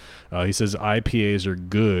 though. He says IPAs are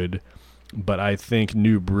good, but I think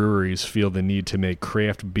new breweries feel the need to make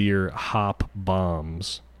craft beer hop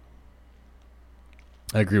bombs.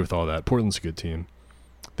 I agree with all that. Portland's a good team.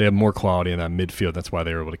 They have more quality in that midfield. That's why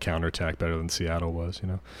they were able to counterattack better than Seattle was,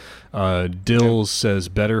 you know. Dills says,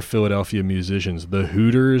 better Philadelphia musicians, the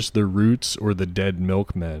Hooters, the Roots, or the Dead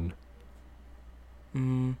Milkmen?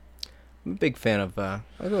 I'm a big fan of, I'll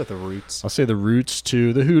go with the Roots. I'll say the Roots,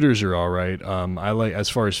 too. The Hooters are all right. I like, as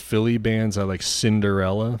far as Philly bands, I like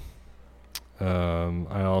Cinderella.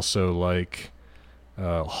 I also like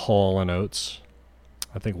Hall and Oates.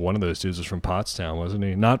 I think one of those dudes was from Pottstown, wasn't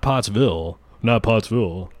he? Not Pottsville, but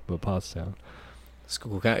Pottstown.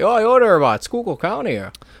 Schuylkill County. Oh, I order about Schuylkill County.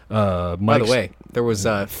 By Mike's, the way, there was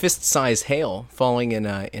fist-sized hail falling in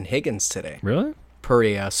Higgins today, Really? per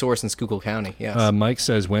a source in Schuylkill County. Yes. Mike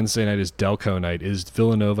says Wednesday night is Delco night. Is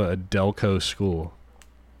Villanova a Delco school?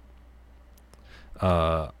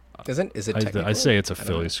 Is it technically? I say it's a I don't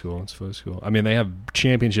Philly know. school. It's a Philly school. I mean, they have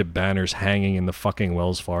championship banners hanging in the fucking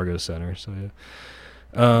Wells Fargo Center. So yeah.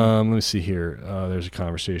 Let me see here. There's a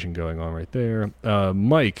conversation going on right there.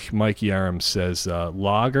 Mike Yaram says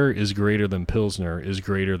lager is greater than Pilsner is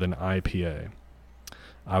greater than IPA.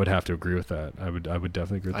 I would have to agree with that. I would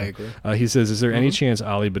definitely agree with that. I agree. He says, is there any chance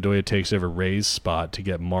Ali Bedoya takes over Ray's spot to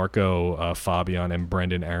get Marco Fabian and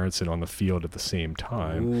Brendan Aronson on the field at the same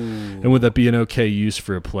time? And would that be an okay use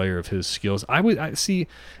for a player of his skills? I would say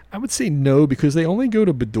no, because they only go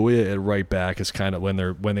to Bedoya at right back as kind of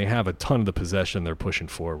when they have a ton of the possession, they're pushing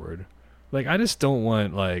forward. Like, I just don't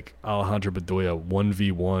want like Alejandro Bedoya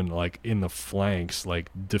 1v1 like in the flanks, like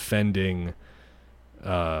defending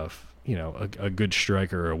a good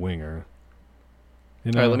striker or a winger.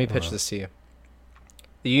 You know? All right, let me pitch this to you.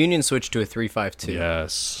 The Union switched to a 3-5-2.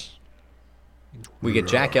 Yes. We get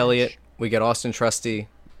Jack Elliott. We get Austin Trusty.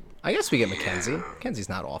 I guess we get McKenzie. McKenzie's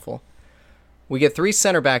not awful. We get 3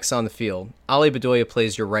 center backs on the field. Ali Bedoya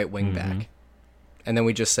plays your right wing back. And then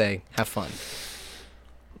we just say, have fun.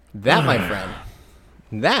 That, my friend,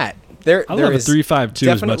 I love a 3-5-2 as much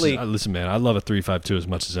definitely- as listen, man. I love a 3-5-2 as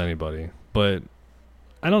much as anybody, but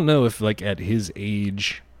I don't know if like at his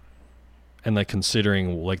age and like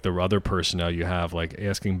considering like the other personnel you have, like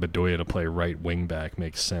asking Bedoya to play right wing back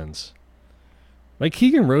makes sense. Like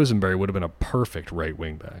Keegan Rosenberry would have been a perfect right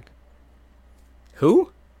wing back.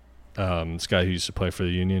 Who? This guy who used to play for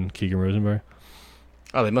the Union, Keegan Rosenberg.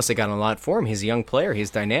 Oh, they must have gotten a lot for him. He's a young player. He's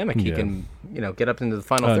dynamic. He can, get up into the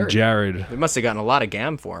final third. Jared. They must have gotten a lot of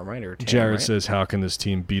GAM for him, right? Or TAM, Jared right? says, how can this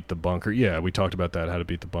team beat the bunker? Yeah, we talked about that, how to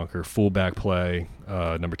beat the bunker. Fullback play,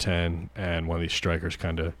 number 10, and one of these strikers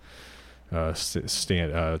kind of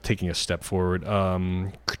taking a step forward.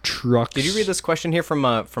 Trucks. Did you read this question here from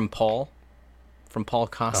Paul? From Paul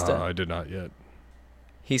Costa? I did not yet.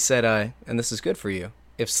 He said, and this is good for you,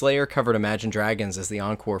 if Slayer covered Imagine Dragons as the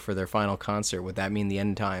encore for their final concert, would that mean the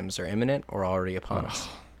end times are imminent or already upon us?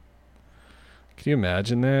 Can you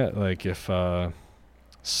imagine that? Like if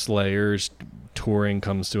Slayer's touring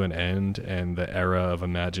comes to an end and the era of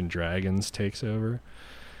Imagine Dragons takes over?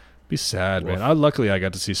 Be sad, man. Luckily, I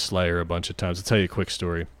got to see Slayer a bunch of times. I'll tell you a quick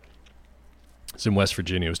story. It's in West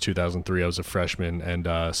Virginia. It was 2003. I was a freshman,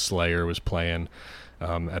 and Slayer was playing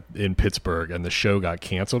in Pittsburgh, and the show got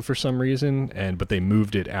canceled for some reason. But they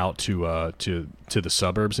moved it out to the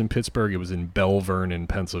suburbs in Pittsburgh. It was in Belle Vernon,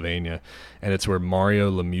 Pennsylvania, and it's where Mario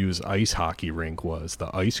Lemieux's ice hockey rink was, the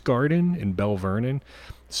Ice Garden in Belle Vernon.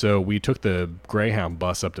 So we took the Greyhound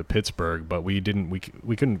bus up to Pittsburgh, but we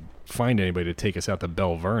couldn't find anybody to take us out to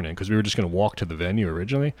Belle Vernon because we were just going to walk to the venue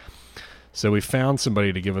originally. So we found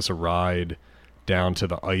somebody to give us a ride down to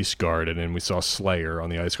the Ice Garden, and we saw Slayer on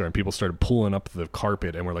the Ice Garden. People started pulling up the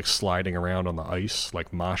carpet and were like sliding around on the ice,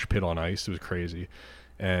 like mosh pit on ice. It was crazy.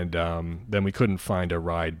 And then we couldn't find a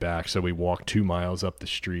ride back, so we walked 2 miles up the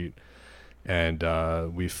street, and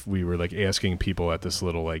we were like asking people at this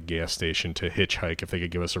little like gas station to hitchhike if they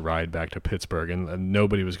could give us a ride back to Pittsburgh, and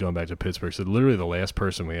nobody was going back to Pittsburgh. So literally the last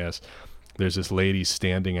person we asked, there's this lady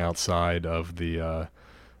standing outside of the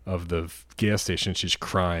gas station. She's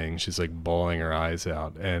crying. She's like bawling her eyes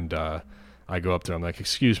out. And I go up there. I'm like,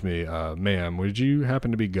 excuse me, ma'am, would you happen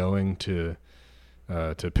to be going to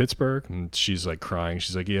Pittsburgh? And she's like crying.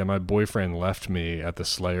 She's like, yeah, my boyfriend left me at the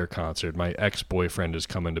Slayer concert. My ex-boyfriend is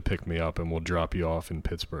coming to pick me up and we'll drop you off in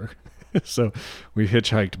Pittsburgh. So we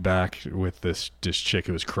hitchhiked back with this chick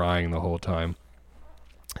who was crying the whole time.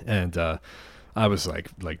 And I was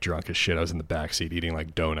like drunk as shit. I was in the backseat eating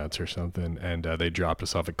like donuts or something, and they dropped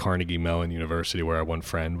us off at Carnegie Mellon University, where our one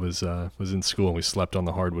friend was in school, and we slept on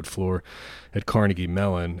the hardwood floor at Carnegie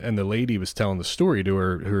Mellon. And the lady was telling the story to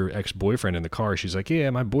her ex-boyfriend in the car. She's like, yeah,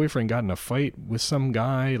 my boyfriend got in a fight with some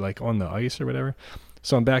guy like on the ice or whatever.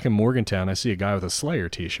 So I'm back in Morgantown. I see a guy with a Slayer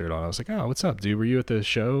t-shirt on. I was like, oh, what's up, dude? Were you at the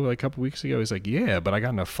show like a couple weeks ago? He's like, yeah, but I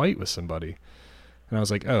got in a fight with somebody. And I was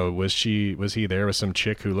like, oh, was he there with some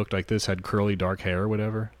chick who looked like this, had curly dark hair or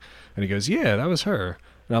whatever? And he goes, yeah, that was her.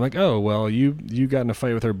 And I'm like, oh, well, you got in a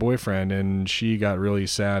fight with her boyfriend, and she got really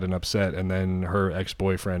sad and upset, and then her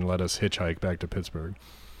ex-boyfriend let us hitchhike back to Pittsburgh.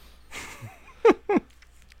 So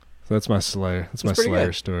that's my Slayer. That's my Slayer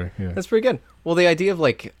good. Story. Yeah. That's pretty good. Well, the idea of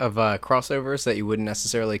crossovers that you wouldn't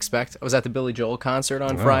necessarily expect. I was at the Billy Joel concert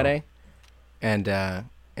on Friday, and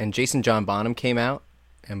Jason John Bonham came out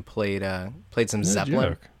and played some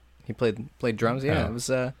Zeppelin. Joke. He played drums. Yeah, it was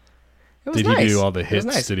nice. Did he do all the hits?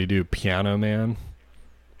 Nice. Did he do Piano Man?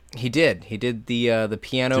 He did. He did the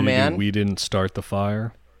Piano did Man. He do We Didn't Start the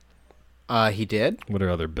Fire? He did. What are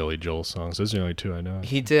other Billy Joel songs? Those are the only two I know.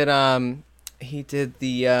 He did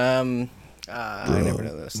the I never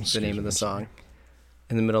know the name of the song.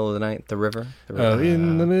 In the Middle of the Night, The River.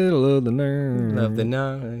 In the middle of the night. Of the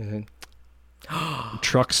night.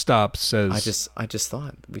 Truck Stop says, I just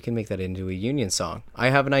thought we can make that into a Union song. I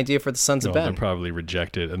have an idea for the Sons of Ben. They'll probably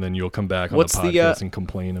reject it, and then you'll come back on the podcast and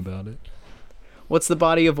complain about it. What's the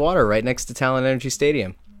body of water right next to Talon Energy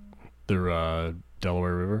Stadium? The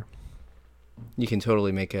Delaware River. You can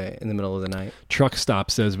totally make it In the Middle of the Night. Truck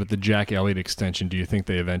Stop says, with the Jack Elliott extension, do you think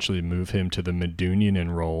they eventually move him to the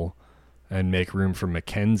Medunian role and make room for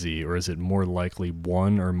McKenzie, or is it more likely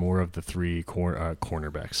one or more of the three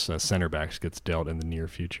cornerbacks, center backs, gets dealt in the near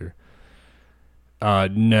future?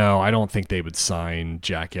 No, I don't think they would sign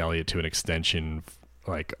Jack Elliott to an extension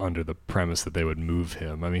like under the premise that they would move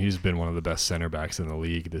him. I mean, he's been one of the best center backs in the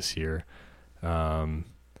league this year.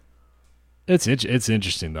 It's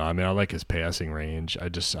interesting though. I mean, I like his passing range. I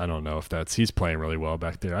don't know if he's playing really well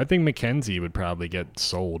back there. I think McKenzie would probably get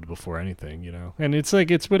sold before anything, you know. And it's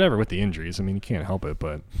whatever with the injuries. I mean, you can't help it,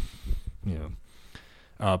 but you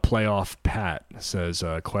know. Playoff Pat says,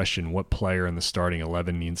 question, what player in the starting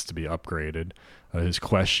 11 needs to be upgraded? His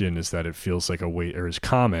question is that it feels like his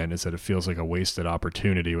comment is that it feels like a wasted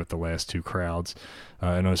opportunity with the last two crowds.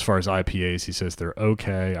 And as far as IPAs, he says they're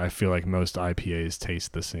okay. I feel like most IPAs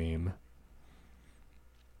taste the same.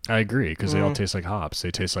 I agree, because they all taste like hops. They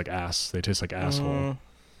taste like ass. They taste like asshole.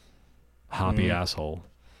 Hoppy asshole.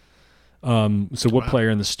 So what player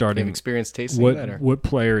in the You have starting experience tasting that, or what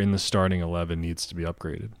player in the starting 11 needs to be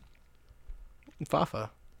upgraded?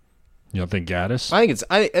 Fafa? You don't think Gaddis? I think it's.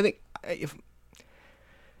 I think if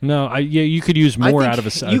No, you could use more think out of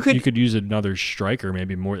a. You could use another striker,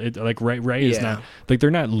 maybe more. Like Ray is not like they're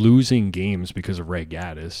not losing games because of Ray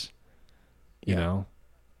Gaddis. You know,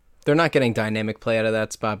 they're not getting dynamic play out of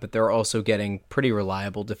that spot, but they're also getting pretty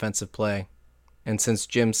reliable defensive play. And since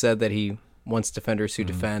Jim said that he wants defenders who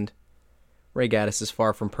defend, Ray Gaddis is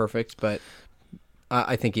far from perfect, but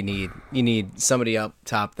I think you need somebody up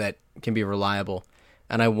top that can be reliable.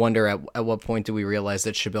 And I wonder at what point do we realize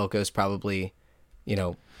that Shabilko is probably,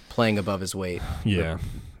 playing above his weight. Yeah.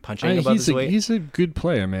 Punching above his weight. He's a good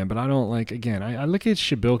player, man, but I don't like, again, I look at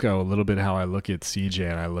Shabilko a little bit how I look at CJ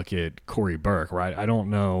and I look at Corey Burke, right? I don't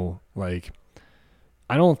know, like,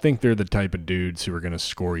 I don't think they're the type of dudes who are going to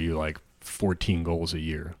score you like 14 goals a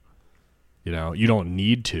year. You don't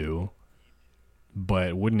need to,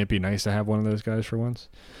 but wouldn't it be nice to have one of those guys for once?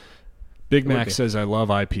 Big Mac says, I love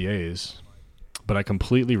IPAs, but I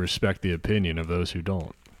completely respect the opinion of those who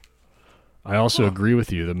don't. I also agree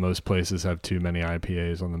with you that most places have too many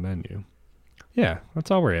IPAs on the menu. Yeah, that's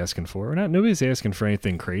all we're asking for. Nobody's asking for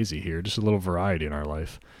anything crazy here, just a little variety in our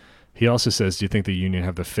life. He also says, do you think the Union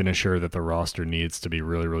have the finisher that the roster needs to be a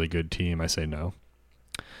really, really good team? I say no.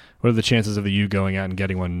 What are the chances of the U going out and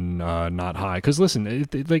getting one not high? Because listen,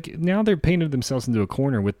 now they're painted themselves into a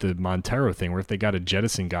corner with the Montero thing, where if they got to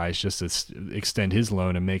jettison guys just to extend his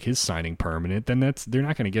loan and make his signing permanent, then they're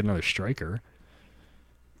not going to get another striker.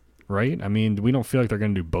 Right? I mean, we don't feel like they're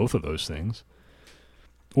going to do both of those things.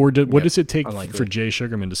 Or what does it take for Jay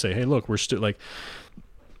Sugarman to say, hey, look, we're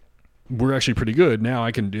actually pretty good. Now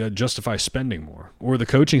I can justify spending more. Or the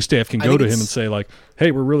coaching staff can go to him and say, like,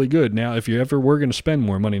 hey, we're really good. Now, if you ever were going to spend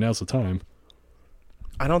more money, now's the time.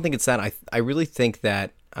 I don't think it's that. I really think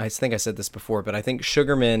that, I think I said this before, but I think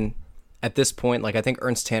Sugarman, at this point, like, I think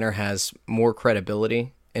Ernst Tanner has more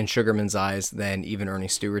credibility in Sugarman's eyes than even Ernie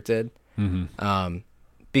Stewart did. Mm-hmm.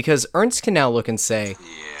 Because Ernst can now look and say,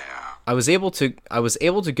 I was able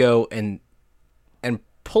to go and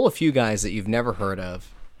pull a few guys that you've never heard of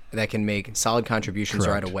that can make solid contributions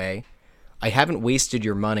right away. I haven't wasted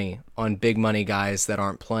your money on big money guys that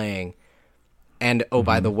aren't playing. And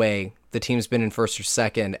by the way, the team's been in first or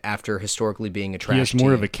second after historically being a trash team. He has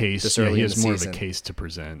more of a case. He has more of a case to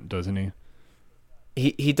present, doesn't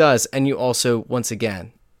he? He does, and you also, once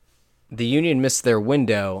again, the Union missed their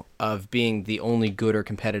window of being the only good or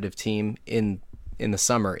competitive team in the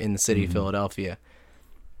summer in the city of Philadelphia.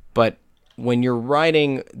 But when you're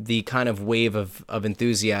riding the kind of wave of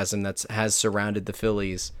enthusiasm that has surrounded the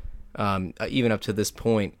Phillies, even up to this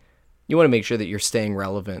point, you want to make sure that you're staying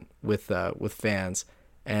relevant with fans,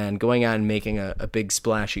 and going out and making a big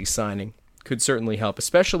splashy signing could certainly help,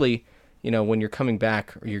 especially when you're coming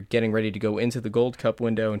back or you're getting ready to go into the Gold Cup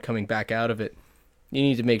window and coming back out of it. You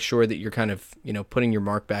need to make sure that you're kind of, putting your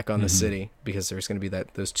mark back on the city, because there's going to be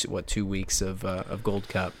those 2 weeks of Gold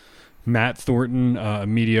Cup. Matt Thornton, a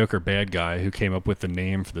mediocre bad guy who came up with the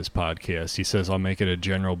name for this podcast, he says, I'll make it a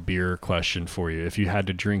general beer question for you. If you had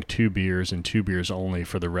to drink 2 beers and 2 beers only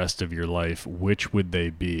for the rest of your life, which would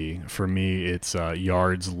they be? For me, it's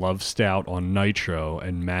Yard's Love Stout on Nitro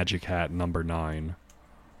and Magic Hat No. 9.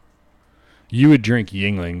 You would drink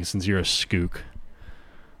Yingling since you're a skook.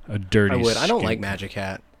 A dirty I would. I don't skink. like Magic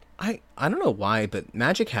Hat. I don't know why, but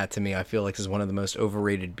Magic Hat to me, I feel like is one of the most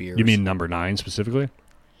overrated beers. You mean No. 9 specifically?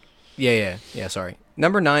 Yeah. Sorry, No.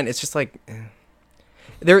 9. It's just like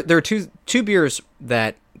there are two beers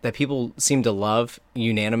that people seem to love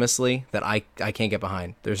unanimously that I can't get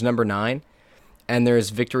behind. There's No. 9, and there's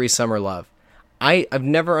Victory Summer Love. I've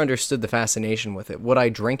never understood the fascination with it. Would I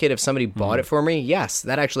drink it if somebody bought it for me? Yes,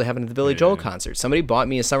 that actually happened at the Billy Joel concert. Somebody bought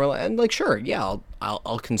me a Summer Love, and like, sure, yeah,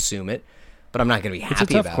 I'll consume it, but I'm not going to be happy about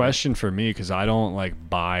it. It's a tough question for me because I don't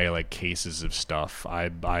buy cases of stuff.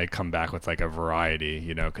 I come back with a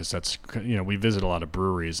variety, because that's we visit a lot of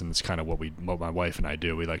breweries, and it's kind of what my wife and I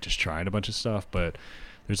do. We like just trying a bunch of stuff, but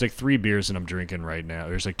there's 3 beers that I'm drinking right now.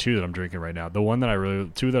 There's 2 that I'm drinking right now. The one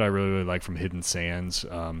that two that I really like from Hidden Sands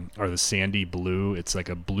are the Sandy Blue. It's like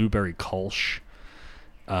a blueberry Kolsch.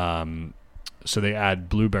 So they add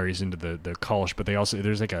blueberries into the Kolsch, but they also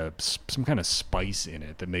there's some kind of spice in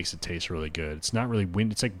it that makes it taste really good. It's not really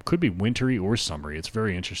could be wintry or summery. It's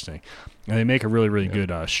very interesting, and they make a really really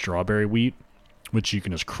good strawberry wheat, which you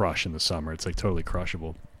can just crush in the summer. It's totally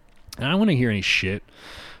crushable. And I don't want to hear any shit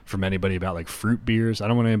from anybody about fruit beers. I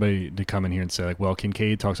don't want anybody to come in here and say well,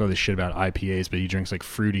 Kincaid talks all this shit about IPAs, but he drinks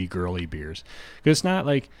fruity girly beers. Because it's not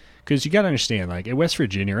because you got to understand, at West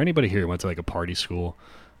Virginia or anybody here who went to a party school,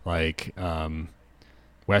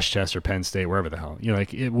 Westchester, Penn State, wherever the hell. You know,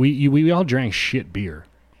 like we all drank shit beer.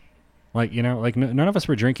 Like, you know, like none of us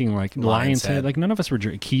were drinking like Lion's Head. Like none of us were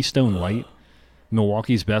drinking Keystone Light,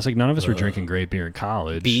 Milwaukee's Best. Like none of us were drinking great beer in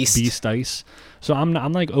college. Beast Ice. So I'm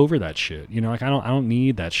like over that shit. You know, like I don't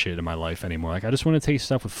need that shit in my life anymore. Like I just want to taste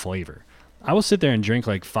stuff with flavor. I will sit there and drink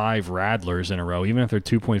like 5 Radlers in a row, even if they're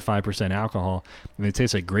 2.5% alcohol, and they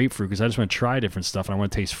taste like grapefruit, because I just want to try different stuff and I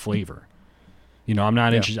want to taste flavor. You know, I'm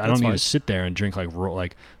not interested. I don't need to sit there and drink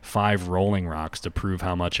like 5 Rolling Rocks to prove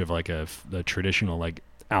how much of like a traditional like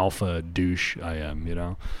alpha douche I am. You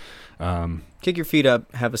know, kick your feet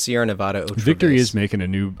up, have a Sierra Nevada. Victory is making a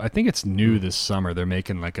new. I think it's new this summer. They're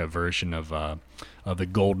making like a version of the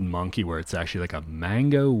Golden Monkey where it's actually like a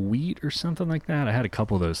mango wheat or something like that. I had a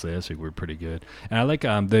couple of those last week. Were pretty good. And I like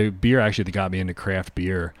the beer actually that got me into craft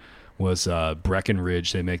beer was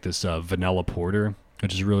Breckenridge. They make this vanilla porter,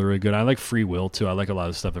 which is really, really good. I like Free Will too. I like a lot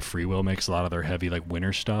of stuff that Free Will makes. A lot of their heavy like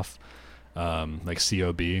winter stuff, like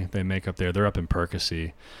COB they make up there. They're up in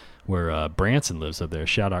Percy, where Branson lives up there.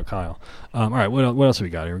 Shout out Kyle. All right, what else have we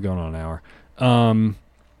got here? We're going on an hour.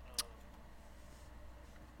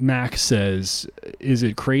 Mac says, is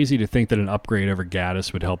it crazy to think that an upgrade over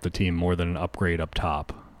Gaddis would help the team more than an upgrade up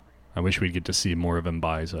top? I wish we'd get to see more of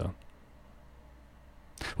Mbaizo.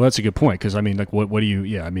 Well, that's a good point, because, I mean, like, what do you,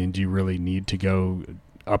 yeah, I mean, do you really need to go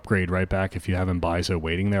upgrade right back if you have Mbaizo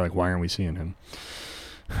waiting there? Like, why aren't we seeing him?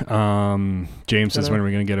 James says, when are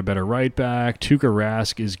we going to get a better right back? Tuukka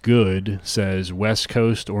Rask is good, says West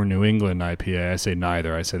Coast or New England IPA. I say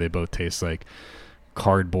neither. I say they both taste like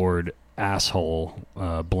cardboard asshole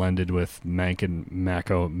blended with Manco and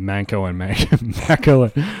Mako. Mac,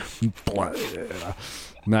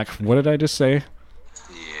 what did I just say?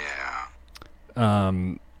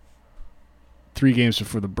 Yeah. 3 games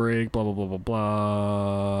before the break, blah, blah, blah, blah,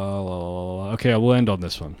 blah. Okay, we'll end on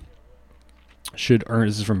this one.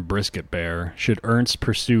 This is from Brisket Bear. Should Ernst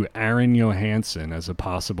pursue Aaron Johansson as a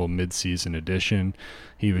possible midseason addition?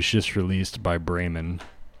 He was just released by Bremen.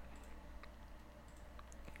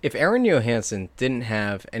 If Aaron Johansson didn't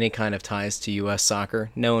have any kind of ties to U.S. soccer,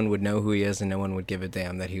 no one would know who he is and no one would give a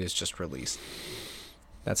damn that he was just released.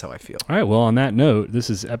 That's how I feel. All right, well, on that note, this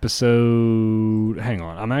is episode... Hang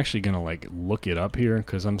on. I'm actually going to, like, look it up here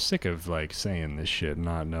because I'm sick of, like, saying this shit and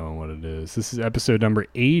not knowing what it is. This is episode number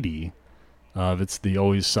 80 of It's the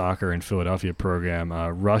Always Soccer in Philadelphia program.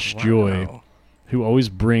 Rush Joy, who always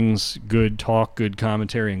brings good talk, good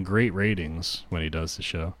commentary, and great ratings when he does the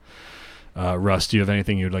show. Russ, do you have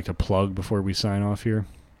anything you'd like to plug before we sign off here?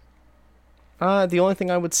 The only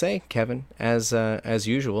thing I would say, Kevin, as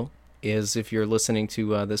usual, is if you're listening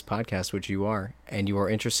to this podcast, which you are, and you are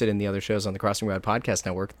interested in the other shows on the Crossing Rod Podcast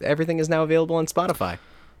Network, everything is now available on Spotify.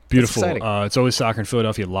 Beautiful. It's Always Soccer in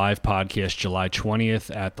Philadelphia live podcast July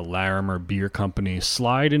 20th at the Larimer Beer Company.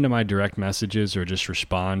 Slide into my direct messages or just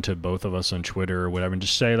respond to both of us on Twitter or whatever and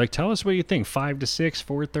just say, like, tell us what you think. 5 to 6,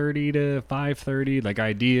 4:30 to 5:30, like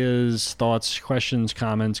ideas, thoughts, questions,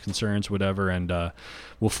 comments, concerns, whatever, and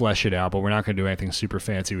we'll flesh it out. But we're not going to do anything super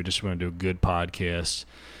fancy. We just want to do a good podcast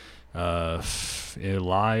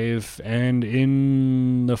live and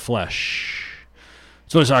in the flesh.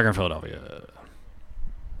 It's Always Soccer in Philadelphia.